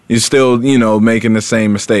 you're still, you know, making the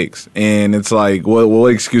same mistakes. And it's like, what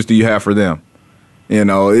excuse do you have for them? You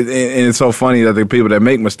know, and it's so funny that the people that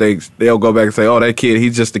make mistakes, they'll go back and say, oh, that kid,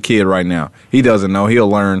 he's just a kid right now. He doesn't know. He'll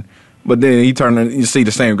learn. But then you see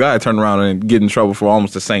the same guy turn around and get in trouble for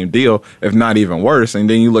almost the same deal, if not even worse. And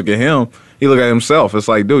then you look at him, he look at himself. It's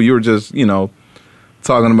like, dude, you were just, you know,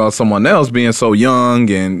 talking about someone else being so young.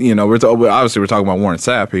 And, you know, obviously we're talking about Warren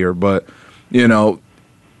Sapp here, but, you know,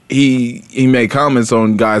 he made comments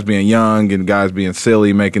on guys being young and guys being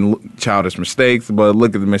silly, making childish mistakes. But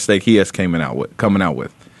look at the mistake he has coming out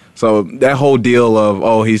with. So that whole deal of,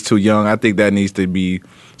 oh, he's too young, I think that needs to be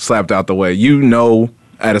slapped out the way. You know,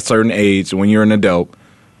 at a certain age, when you're an adult,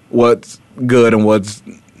 what's good and what's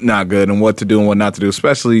not good and what to do and what not to do,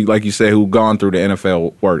 especially, like you say, who've gone through the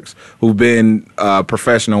NFL works, who've been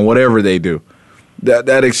professional, whatever they do.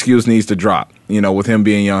 That excuse needs to drop, you know, with him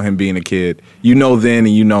being young, him being a kid. You know then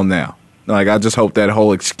and you know now. Like, I just hope that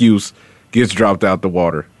whole excuse gets dropped out the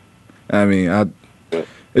water. I mean,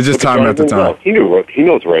 it's just time after time. He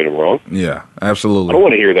knows right and wrong. Yeah, absolutely. I don't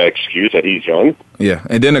want to hear that excuse that he's young. Yeah,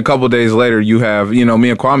 and then a couple of days later, you have, you know,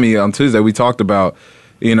 me and Kwamie on Tuesday, we talked about,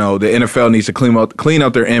 you know, the NFL needs to clean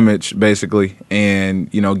up their image, basically,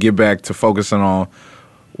 and, you know, get back to focusing on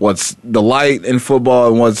what's the light in football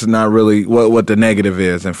and what's not really, what the negative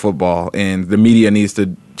is in football. And the media needs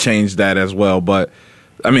to change that as well. But,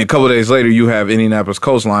 I mean, a couple of days later, you have Indianapolis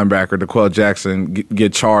Colts linebacker DeQuell Jackson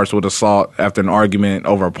get charged with assault after an argument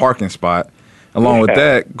over a parking spot. Along with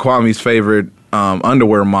that, Kwamie's favorite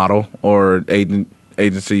underwear model or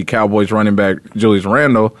agency, Cowboys running back Julius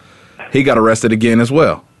Randle, he got arrested again as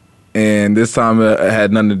well. And this time it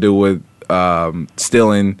had nothing to do with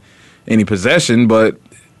stealing any possession, but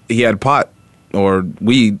he had pot or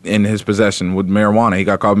weed in his possession with marijuana. He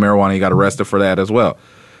got caught with marijuana. He got arrested for that as well.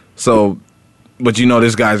 So, but you know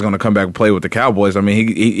this guy's going to come back and play with the Cowboys. I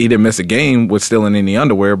mean, he didn't miss a game with stealing any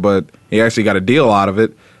underwear, but he actually got a deal out of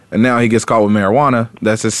it. And now he gets caught with marijuana.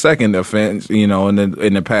 That's his second offense, you know,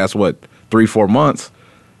 in the past, 3-4 months.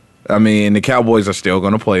 I mean, the Cowboys are still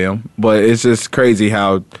going to play him. But it's just crazy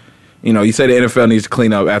how, you know, you say the NFL needs to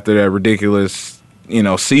clean up after that ridiculous, you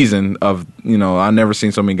know, season of, you know, I've never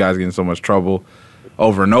seen so many guys get in so much trouble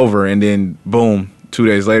over and over. And then, boom, 2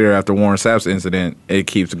 days later after Warren Sapp's incident, it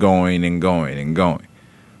keeps going and going and going.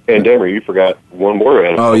 And Denver, you forgot one more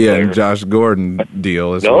NFL player. Josh Gordon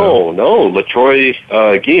deal as well. No,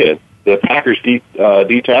 LaTroy Guillen, the Packers D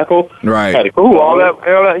tackle. Right. All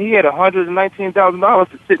that he had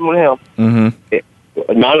 $119,000 sitting with him.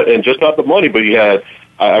 Mm-hmm. Not the money, but he had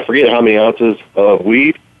I forget how many ounces of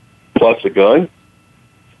weed plus a gun.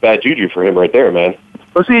 Bad juju for him right there, man.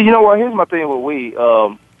 But see, you know what? Here's my thing with weed.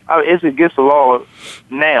 It's against the law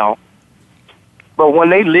now. But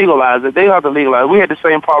when they legalize it, they have to legalize it. We had the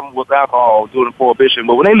same problem with alcohol during Prohibition.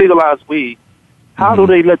 But when they legalize weed, how do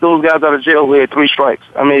they let those guys out of jail who had 3 strikes?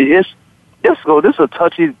 I mean, this is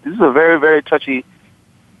a very, very touchy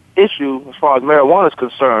issue as far as marijuana is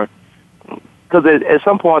concerned. Because at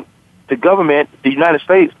some point, the government, the United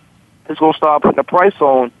States, is going to start putting a price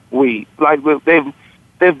on weed. Like they've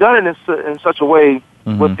done it in such a way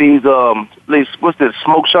with these what's this,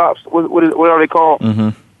 smoke shops? What are they called?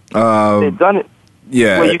 They've done it.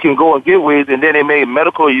 Yeah. Where you can go and get weed, and then they made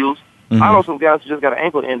medical use. I know some guys who just got an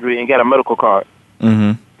ankle injury and got a medical card.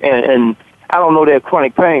 And I don't know their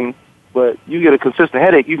chronic pain, but you get a consistent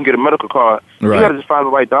headache, you can get a medical card. Right. You got to just find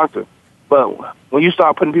the right doctor. But when you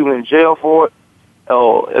start putting people in jail for it,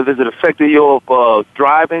 or if it affected your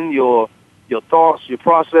driving, your thoughts, your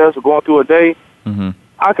process of going through a day,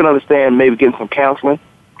 I can understand maybe getting some counseling,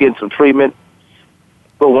 getting some treatment.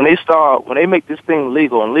 But when they make this thing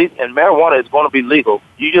legal, and marijuana is going to be legal,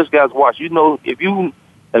 you just guys watch. You know, if you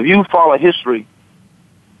follow history,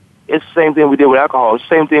 it's the same thing we did with alcohol. It's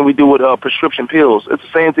the same thing we do with prescription pills. It's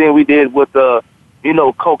the same thing we did with coke.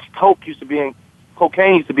 Cocaine used to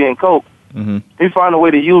be in coke. They find a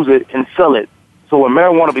way to use it and sell it. So when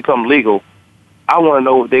marijuana becomes legal, I want to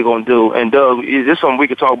know what they're going to do. And Doug, this is something we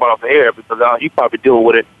could talk about off the air because you probably deal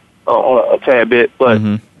with it on a tad bit. But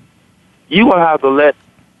you're going to have to let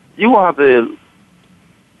a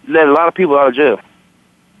lot of people out of jail.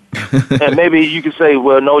 And maybe you could say,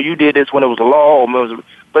 well, no, you did this when it was a law.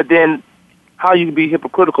 But then how you can be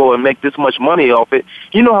hypocritical and make this much money off it?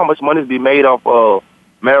 You know how much money is be made off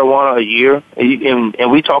marijuana a year? And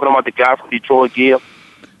we talking about the guy from Detroit, Gibb,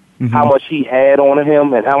 how much he had on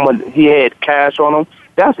him and how much he had cash on him.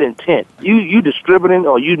 That's intent. You distributing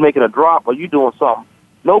or you making a drop or you doing something.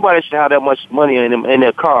 Nobody should have that much money in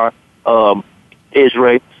their car,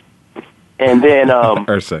 Israel. And then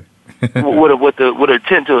with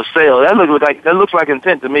intent to a sale. That looks like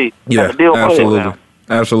intent to me. Yeah, like a deal absolutely.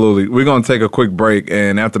 Absolutely. We're going to take a quick break,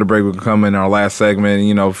 and after the break, we can come in our last segment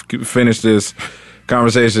and, finish this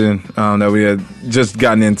conversation that we had just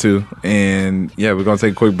gotten into. And, yeah, we're going to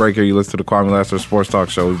take a quick break here. You listen to the Kwamie Lassiter Sports Talk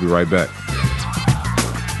Show. We'll be right back.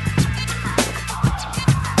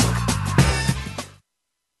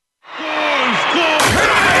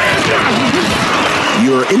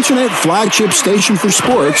 Your internet flagship station for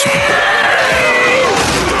sports.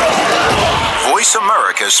 Voice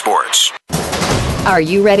America Sports. Are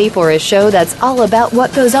you ready for a show that's all about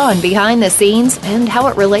what goes on behind the scenes and how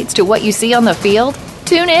it relates to what you see on the field?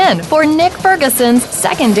 Tune in for Nick Ferguson's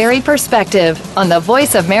Secondary Perspective on the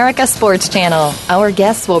Voice America Sports Channel. Our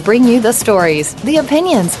guests will bring you the stories, the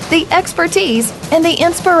opinions, the expertise, and the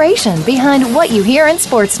inspiration behind what you hear in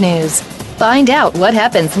sports news. Find out what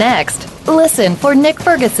happens next. Listen for Nick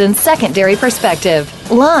Ferguson's Secondary Perspective,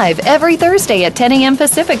 live every Thursday at 10 a.m.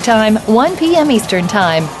 Pacific Time, 1 p.m. Eastern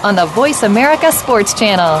Time on the Voice America Sports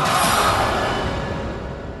Channel.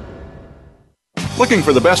 Looking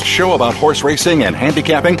for the best show about horse racing and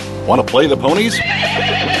handicapping? Want to play the ponies?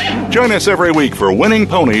 Join us every week for Winning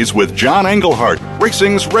Ponies with John Englehart,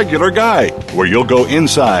 racing's regular guy, where you'll go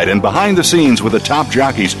inside and behind the scenes with the top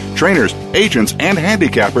jockeys, trainers, agents, and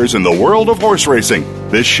handicappers in the world of horse racing.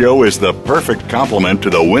 This show is the perfect complement to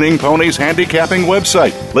the Winning Ponies handicapping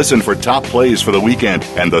website. Listen for top plays for the weekend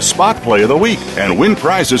and the spot play of the week, and win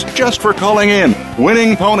prizes just for calling in.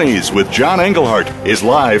 Winning Ponies with John Englehart is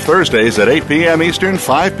live Thursdays at 8 p.m. Eastern,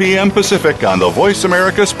 5 p.m. Pacific on the Voice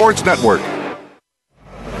America Sports Network.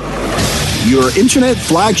 Your internet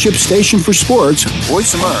flagship station for sports.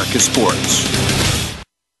 Voice America Sports.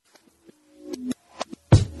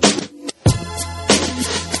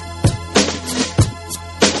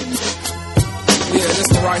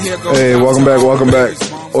 Hey, welcome back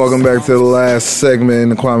to the last segment in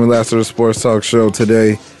the Kwamie Lassiter Sports Talk Show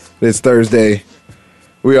today. It's Thursday.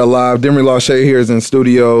 We are live. Demery Lachey here is in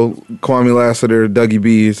studio. Kwamie Lassiter, Dougie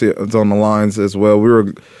B is on the lines as well. We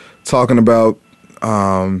were talking about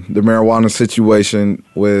the marijuana situation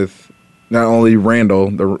with not only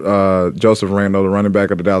Randall, Joseph Randall, the running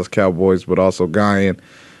back of the Dallas Cowboys, but also Guyan,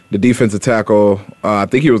 the defensive tackle. I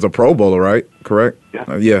think he was a Pro Bowler, right? Correct?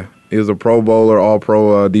 Yeah. Yeah. He was a Pro Bowler,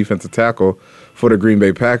 All-Pro defensive tackle for the Green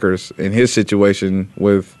Bay Packers. In his situation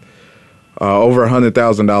with over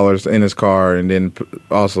 $100,000 in his car and then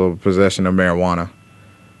also possession of marijuana.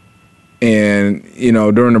 And,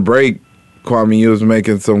 during the break, Kwamie, you was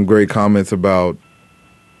making some great comments about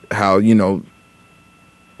how,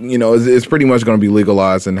 it's pretty much going to be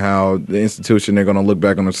legalized and how the institution, they're going to look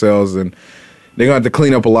back on themselves and they're going to have to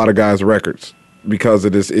clean up a lot of guys' records because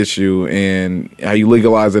of this issue, and how you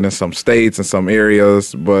legalize it in some states and some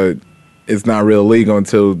areas, but it's not really legal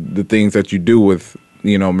until the things that you do with,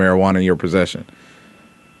 marijuana in your possession.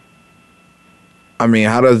 I mean,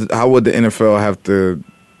 how would the NFL have to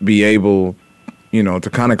be able, to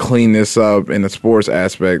kind of clean this up in the sports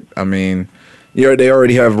aspect? I mean, they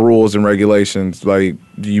already have rules and regulations. Like,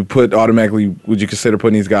 would you consider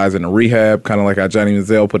putting these guys in a rehab, kind of like how Johnny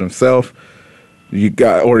Manziel put himself? You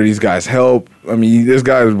got order these guys help. I mean, this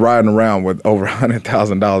guy is riding around with over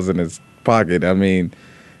 $100,000 in his pocket. I mean,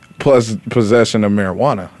 plus possession of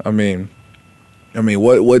marijuana. I mean,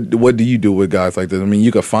 what do you do with guys like this? I mean,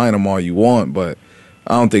 you can fine them all you want, but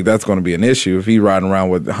I don't think that's going to be an issue if he's riding around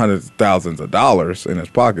with hundreds of thousands of dollars in his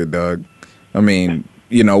pocket, Doug. I mean,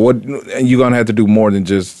 what you're going to have to do more than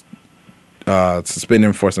just suspend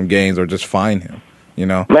him for some games or just fine him.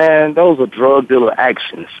 Man, those are drug dealer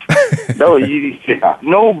actions.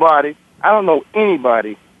 Nobody, I don't know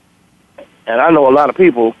anybody, and I know a lot of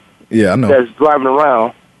people that's driving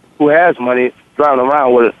around who has money, driving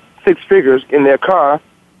around with 6 figures in their car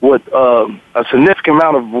with a significant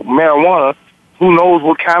amount of marijuana. Who knows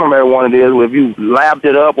what kind of marijuana it is, if you labbed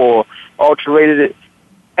it up or alterated it,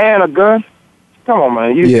 and a gun. Come on,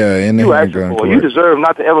 man. You asked for it. You deserve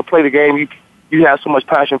not to ever play the game you have so much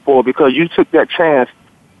passion for, because you took that chance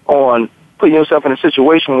on putting yourself in a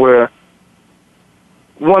situation where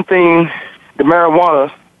one thing, the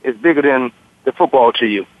marijuana is bigger than the football to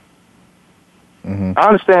you. Mm-hmm.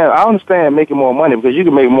 I understand making more money, because you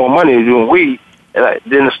can make more money doing weed than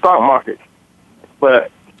the stock market. But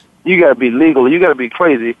you got to be legal. You got to be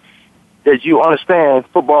crazy that you understand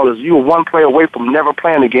football is you are one play away from never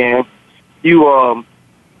playing again. You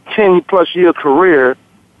 10+ year career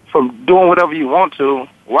from doing whatever you want to.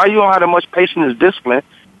 Why you don't have that much patience and discipline?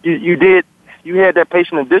 You had that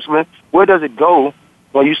patience and discipline. Where does it go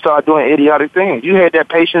when you start doing idiotic things? You had that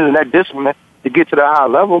patience and that discipline to get to the high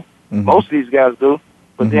level. Mm-hmm. Most of these guys do.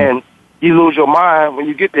 But then you lose your mind when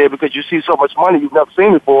you get there because you see so much money you've never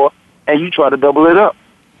seen before, and you try to double it up.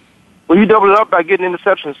 When you double it up by getting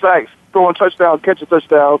interception sacks, throwing touchdowns, catching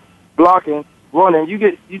touchdowns, blocking, running,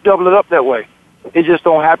 you double it up that way. It just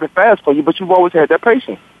don't happen fast for you, but you've always had that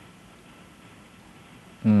patience.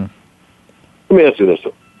 Let me ask you this.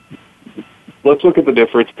 Let's look at the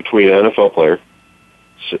difference between an NFL player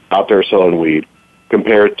out there selling weed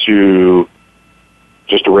compared to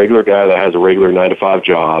just a regular guy that has a regular 9-to-5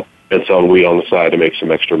 job and selling weed on the side to make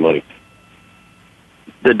some extra money.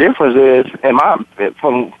 The difference is,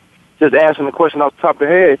 from just answering the question off the top of the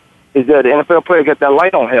head, is that the NFL player got that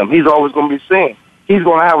light on him. He's always going to be seen. He's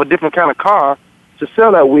going to have a different kind of car to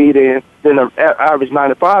sell that weed in than an average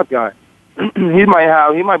 9-to-5 guy.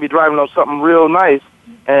 He might be driving on something real nice,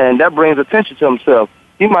 and that brings attention to himself.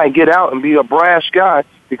 He might get out and be a brash guy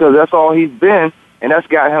because that's all he's been, and that's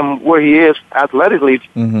got him where he is athletically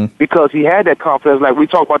because he had that confidence. Like we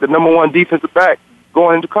talked about the number one defensive back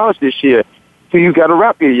going into college this year. So you got a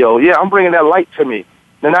rap video. Yeah, I'm bringing that light to me.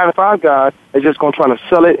 The 9-to-5 guy is just going to try to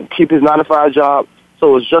sell it and keep his 9-to-5 job,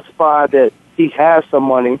 so it's justified that he has some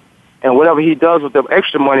money, and whatever he does with the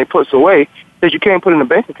extra money puts away, that you can't put in the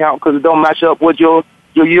bank account because it don't match up with your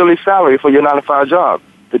yearly salary for your 9-to-5 job.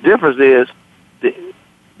 The difference is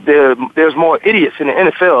there's more idiots in the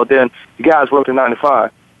NFL than the guys working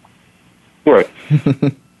 9-to-5. Right.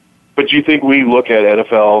 But do you think we look at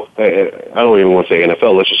NFL, I don't even want to say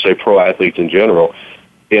NFL, let's just say pro athletes in general,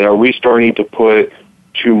 and are we starting to put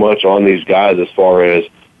too much on these guys as far as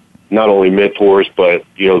not only mentors, but,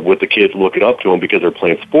 with the kids looking up to them because they're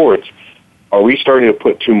playing sports? Are we starting to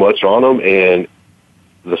put too much on them and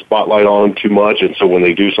the spotlight on them too much, and so when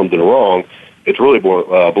they do something wrong, it's really blown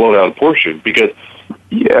out of proportion? Because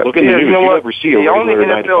look at the news. You never see a regular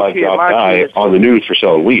 9-to-5 job guy on the news for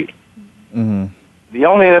selling weed. Mm-hmm. The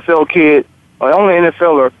only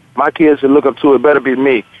NFLer my kids should look up to, it better be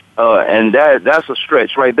me, and that's a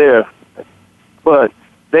stretch right there. But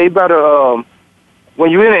they better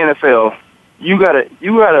when you're in the NFL, you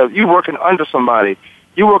working under somebody.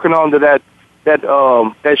 You working under that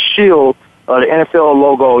shield, the NFL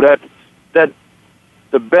logo, that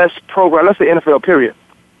the best program. Let's say NFL period,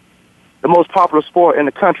 the most popular sport in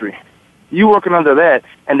the country. You working under that,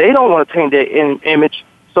 and they don't want to taint their image.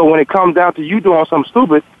 So when it comes down to you doing something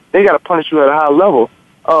stupid, they got to punish you at a high level.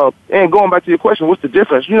 And going back to your question, what's the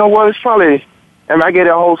difference? You know what? It's probably, and I get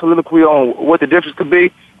a whole soliloquy on what the difference could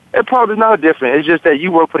be. It's probably not different. It's just that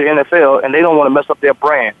you work for the NFL, and they don't want to mess up their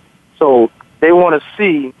brand. So they want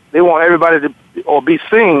everybody to be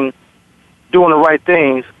seen doing the right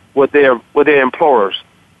things with their employers,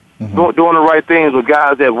 doing the right things with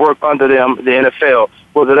guys that work under them, the NFL,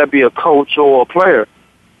 whether that be a coach or a player.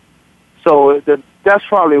 So that's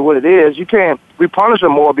probably what it is. We punish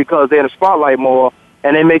them more because they're in the spotlight more,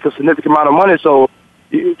 and they make a significant amount of money. So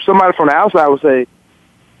somebody from the outside would say,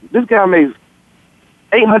 this guy makes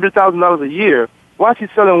 $800,000 a year. Why is he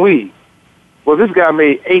selling weed? Well, this guy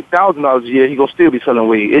made $8,000 a year. He's going to still be selling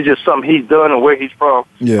weed. It's just something he's done and where he's from.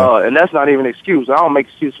 Yeah. And that's not even an excuse. I don't make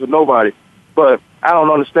excuses for nobody. But I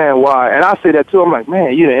don't understand why. And I say that, too. I'm like,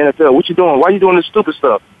 man, you in the NFL. What you doing? Why you doing this stupid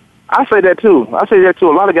stuff? I say that, too. I say that to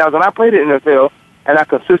a lot of guys. And I played in the NFL, and I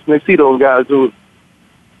consistently see those guys do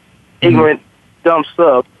ignorant, dumb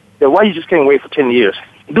stuff. That why you just can't wait for 10 years?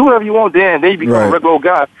 Do whatever you want then. Then you become a regular old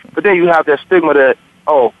guy. But then you have that stigma that,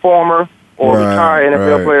 former or retired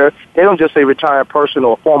NFL player. They don't just say retired person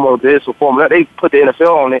or former this or former that. They put the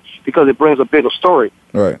NFL on it because it brings a bigger story.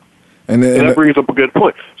 Right. And that brings up a good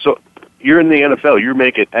point. So you're in the NFL. You're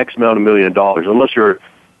making X amount of $1 million, unless you're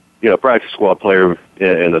practice squad player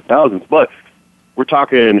in the thousands. But we're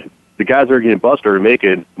talking the guys that are getting busted are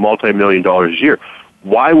making multi-million-dollars a year.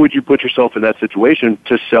 Why would you put yourself in that situation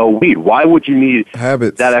to sell weed? Why would you need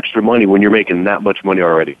that extra money when you're making that much money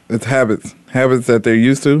already? It's habits. Habits that they're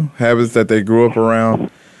used to, habits that they grew up around,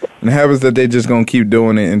 and habits that they just going to keep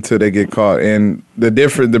doing it until they get caught. And the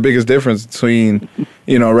biggest difference between,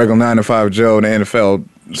 a regular 9-to-5 Joe and the NFL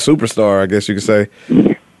superstar, I guess you could say,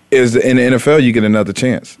 is in the NFL you get another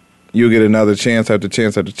chance. You'll get another chance after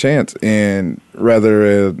chance after chance. And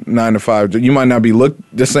rather a 9-to-5, you might not be looked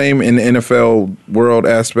the same in the NFL world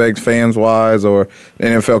aspect, fans-wise, or the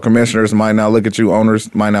NFL commissioners might not look at you,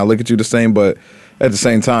 owners might not look at you the same, but at the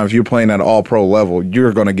same time, if you're playing at an all-pro level,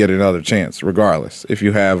 you're going to get another chance regardless if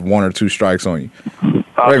you have 1 or 2 strikes on you.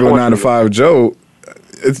 Regular 9-to-5 Joe,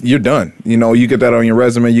 you're done. You get that on your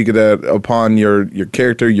resume, you get that upon your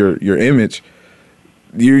character, your image.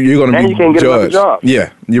 You're going to be can't get judged. Job.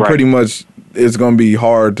 Yeah, you're pretty much. It's going to be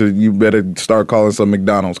hard to. You better start calling some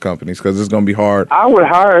McDonald's companies because it's going to be hard. I would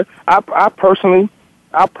hire. I personally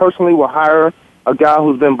will hire a guy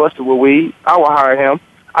who's been busted with weed, I will hire him.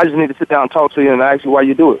 I just need to sit down and talk to you and ask you why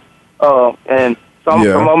you do it. And some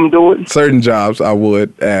of them do it. Certain jobs, I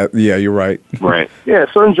would. Yeah, you're right. Right. Yeah,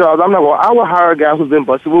 certain jobs, I'm not going. I will hire a guy who's been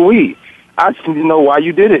busted with weed. I just need to know why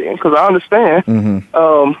you did it, because I understand. And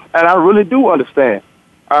I really do understand.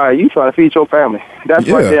 All right, you trying to feed your family. That's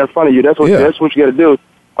right there in front of you. That's what you got to do.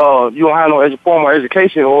 You don't have no formal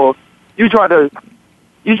education, or you try to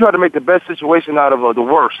make the best situation out of the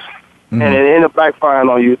worst, and it end up backfiring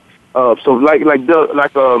on you. So like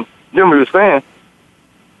Jimmy was saying,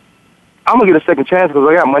 I'm gonna get a second chance because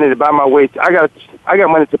I got money to buy my way. I got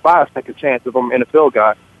money to buy a second chance if I'm an NFL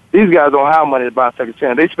guy. These guys don't have money to buy a second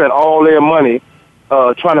chance. They spend all their money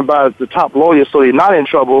trying to buy the top lawyer so they're not in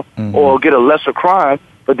trouble or get a lesser crime.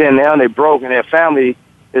 But then now they broke and their family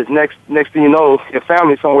is next thing you know, your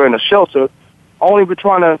family's somewhere in a shelter, only with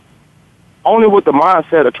the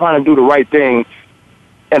mindset of trying to do the right thing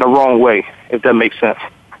in the wrong way, if that makes sense.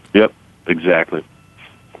 Yep, exactly.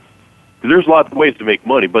 There's lots of ways to make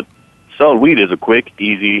money, but selling weed is a quick,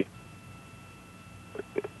 easy.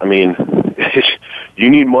 I mean, you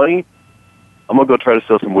need money? I'm going to go try to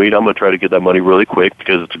sell some weed. I'm going to try to get that money really quick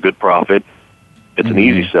because it's a good profit. It's an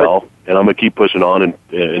easy sell, and I'm going to keep pushing on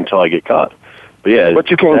until I get caught. But yeah,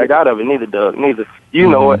 but you can't get out of it, neither, Doug. Neither. You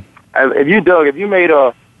know it. If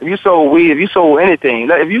you sold weed, if you sold anything,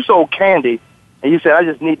 if you sold candy, and you said, I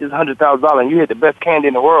just need this $100,000, and you had the best candy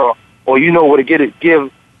in the world, or you know where to get it,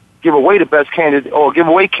 give away the best candy, or give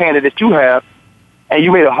away candy that you have, and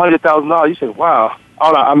you made $100,000, you said, wow,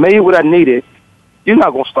 I made what I needed. You're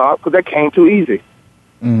not going to stop because that came too easy.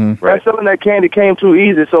 Right. Selling that candy came too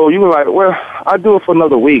easy, so you were like, well, I'll do it for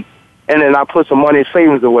another week, and then I put some money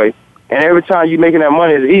savings away. And every time you're making that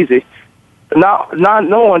money, it's easy. Not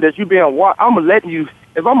knowing that you're being watched, I'm letting you,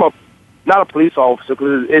 if I'm not a police officer,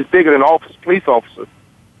 because it's bigger than police officer,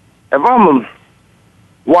 if I'm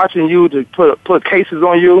watching you to put cases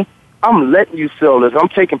on you, I'm letting you sell this. I'm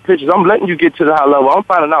taking pictures. I'm letting you get to the high level. I'm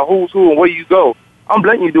finding out who's who and where you go. I'm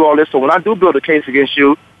letting you do all this, so when I do build a case against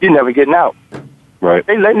you, you're never getting out. Right.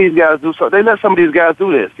 They letting these guys do so. They let some of these guys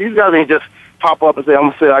do this. These guys ain't just pop up and say, I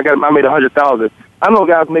made $100,000. I know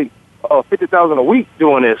guys make $50,000 a week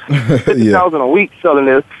doing this, $50,000 a week selling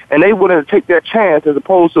this, and they wouldn't take that chance as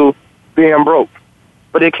opposed to being broke.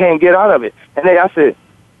 But they can't get out of it. And I said,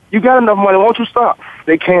 you got enough money, won't you stop?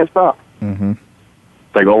 They can't stop.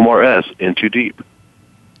 Like Omar S. in Too Deep.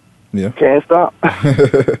 Yeah. Can't stop.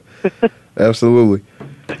 Absolutely.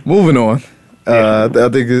 Moving on. I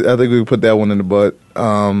think we can put that one in the butt.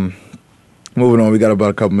 Moving on, we got about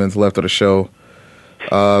a couple minutes left of the show.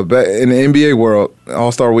 But in the NBA world,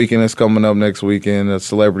 All-Star Weekend is coming up next weekend. A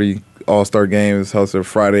celebrity All-Star game is hosted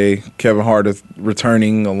Friday. Kevin Hart is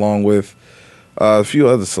returning along with a few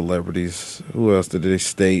other celebrities. Who else did they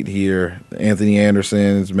state here? Anthony Anderson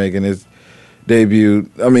is making his debut.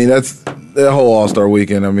 I mean, that's that whole All-Star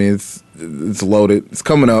Weekend. I mean, it's loaded. It's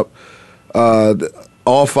coming up.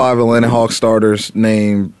 All 5 Atlanta Hawks starters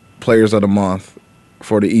named Players of the Month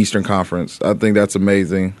for the Eastern Conference. I think that's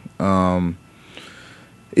amazing. Even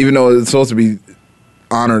though it's supposed to be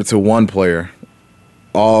honored to one player,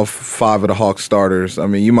 all 5 of the Hawks starters, I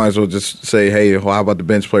mean, you might as well just say, hey, well, how about the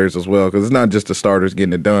bench players as well? Because it's not just the starters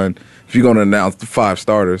getting it done. If you're going to announce the 5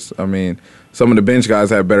 starters, I mean, some of the bench guys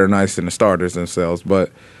have better nights than the starters themselves.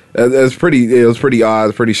 But it was pretty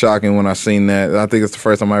odd, pretty shocking when I seen that. I think it's the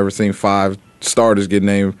first time I ever seen 5 starters get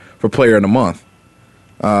named for Player of the Month,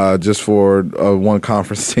 just for one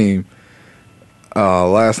conference team.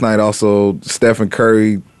 Last night also, Stephen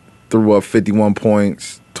Curry threw up 51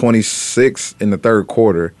 points, 26 in the third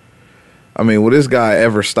quarter. I mean, will this guy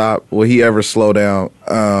ever stop? Will he ever slow down?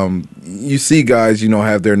 You see guys,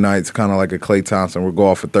 have their nights kind of like a Klay Thompson will go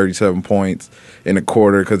off for 37 points in a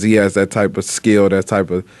quarter because he has that type of skill, that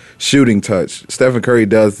type of shooting touch. Stephen Curry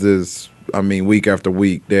does this, week after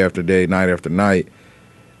week, day after day, night after night.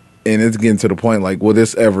 And it's getting to the point, like, will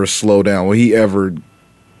this ever slow down? Will he ever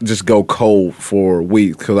just go cold for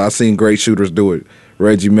weeks? Because I've seen great shooters do it.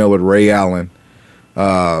 Reggie Miller, Ray Allen,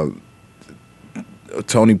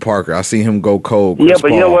 Tony Parker. I see him go cold. Chris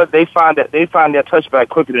Paul. You know what? They find that touchback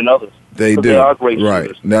quicker than others. They do. They are great right.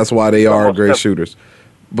 shooters. That's why they are great shooters.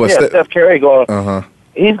 But Steph Curry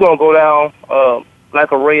he's going to go down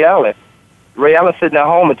like a Ray Allen. Ray Allen sitting at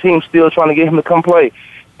home, and team's still trying to get him to come play.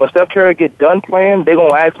 But Steph Curry get done playing, they're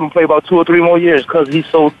going to ask him to play about 2 or 3 more years because he's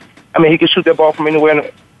so. He can shoot that ball from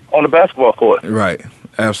anywhere on the basketball court. Right.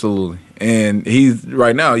 Absolutely. And he's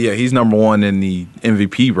right now, he's number 1 in the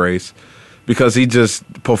MVP race. because he just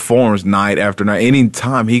performs night after night.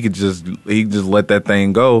 Anytime he just let that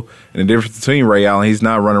thing go. And the difference between Ray Allen, he's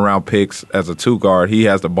not running around picks as a 2 guard. He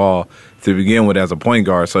has the ball to begin with as a point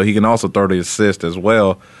guard, so he can also throw the assist as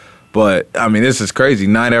well. But, I mean, this is crazy.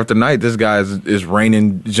 Night after night, this guy is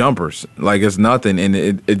raining jumpers like it's nothing, and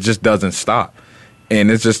it just doesn't stop. And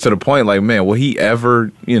it's just to the point, like, man, will he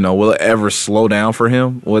ever, will it ever slow down for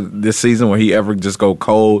him this season? Will he ever just go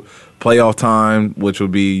cold playoff time, which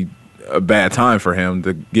would be a bad time for him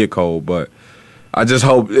to get cold? But I just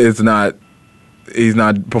hope he's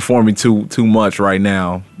not performing too much right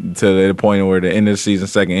now to the point where the end of the season,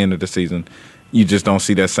 second end of the season, you just don't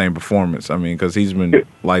see that same performance. I mean, because he's been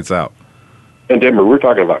lights out. And Denver, we're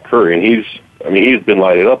talking about Curry, and he's been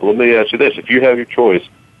lighted up. Let me ask you this: if you have your choice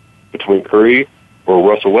between Curry or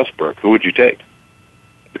Russell Westbrook, who would you take?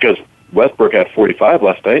 Because Westbrook had 45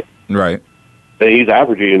 last night. Right. And he's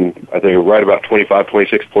averaging, I think, right about 25,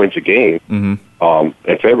 26 points a game. Mm-hmm.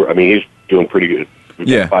 In February. I mean, he's doing pretty good.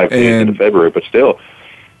 Yeah. 5 games into February, but still.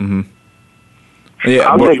 Mm-hmm.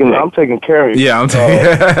 Yeah, I'm taking Curry. Yeah, I was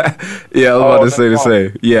about to say the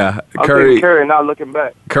same. Yeah, I'm taking Curry, not looking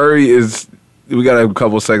back. Curry is. We got a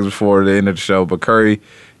couple seconds before the end of the show, but Curry,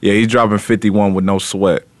 he's dropping 51 with no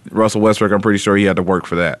sweat. Russell Westbrook, I'm pretty sure he had to work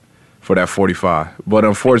for that 45. But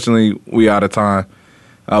unfortunately, we out of time.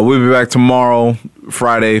 We'll be back tomorrow,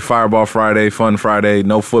 Friday, Fireball Friday, Fun Friday,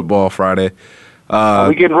 No Football Friday. Are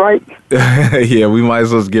we getting right? Yeah, we might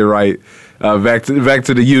as well get right. Back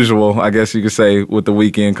to the usual, I guess you could say, with the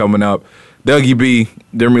weekend coming up. Dougie B,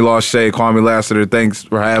 Demi Lachey, Kwamie Lassiter, thanks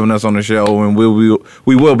for having us on the show, and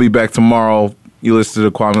we will be back tomorrow. You listen to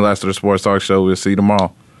the Kwamie Lassiter Sports Talk Show. We'll see you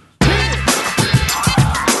tomorrow.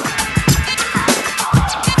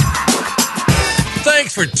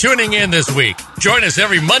 Thanks for tuning in this week. Join us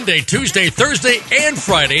every Monday, Tuesday, Thursday, and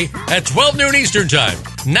Friday at 12 noon Eastern Time,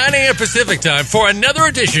 9 a.m. Pacific Time for another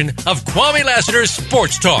edition of Kwamie Lassiter's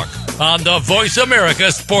Sports Talk on the Voice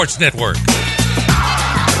America Sports Network.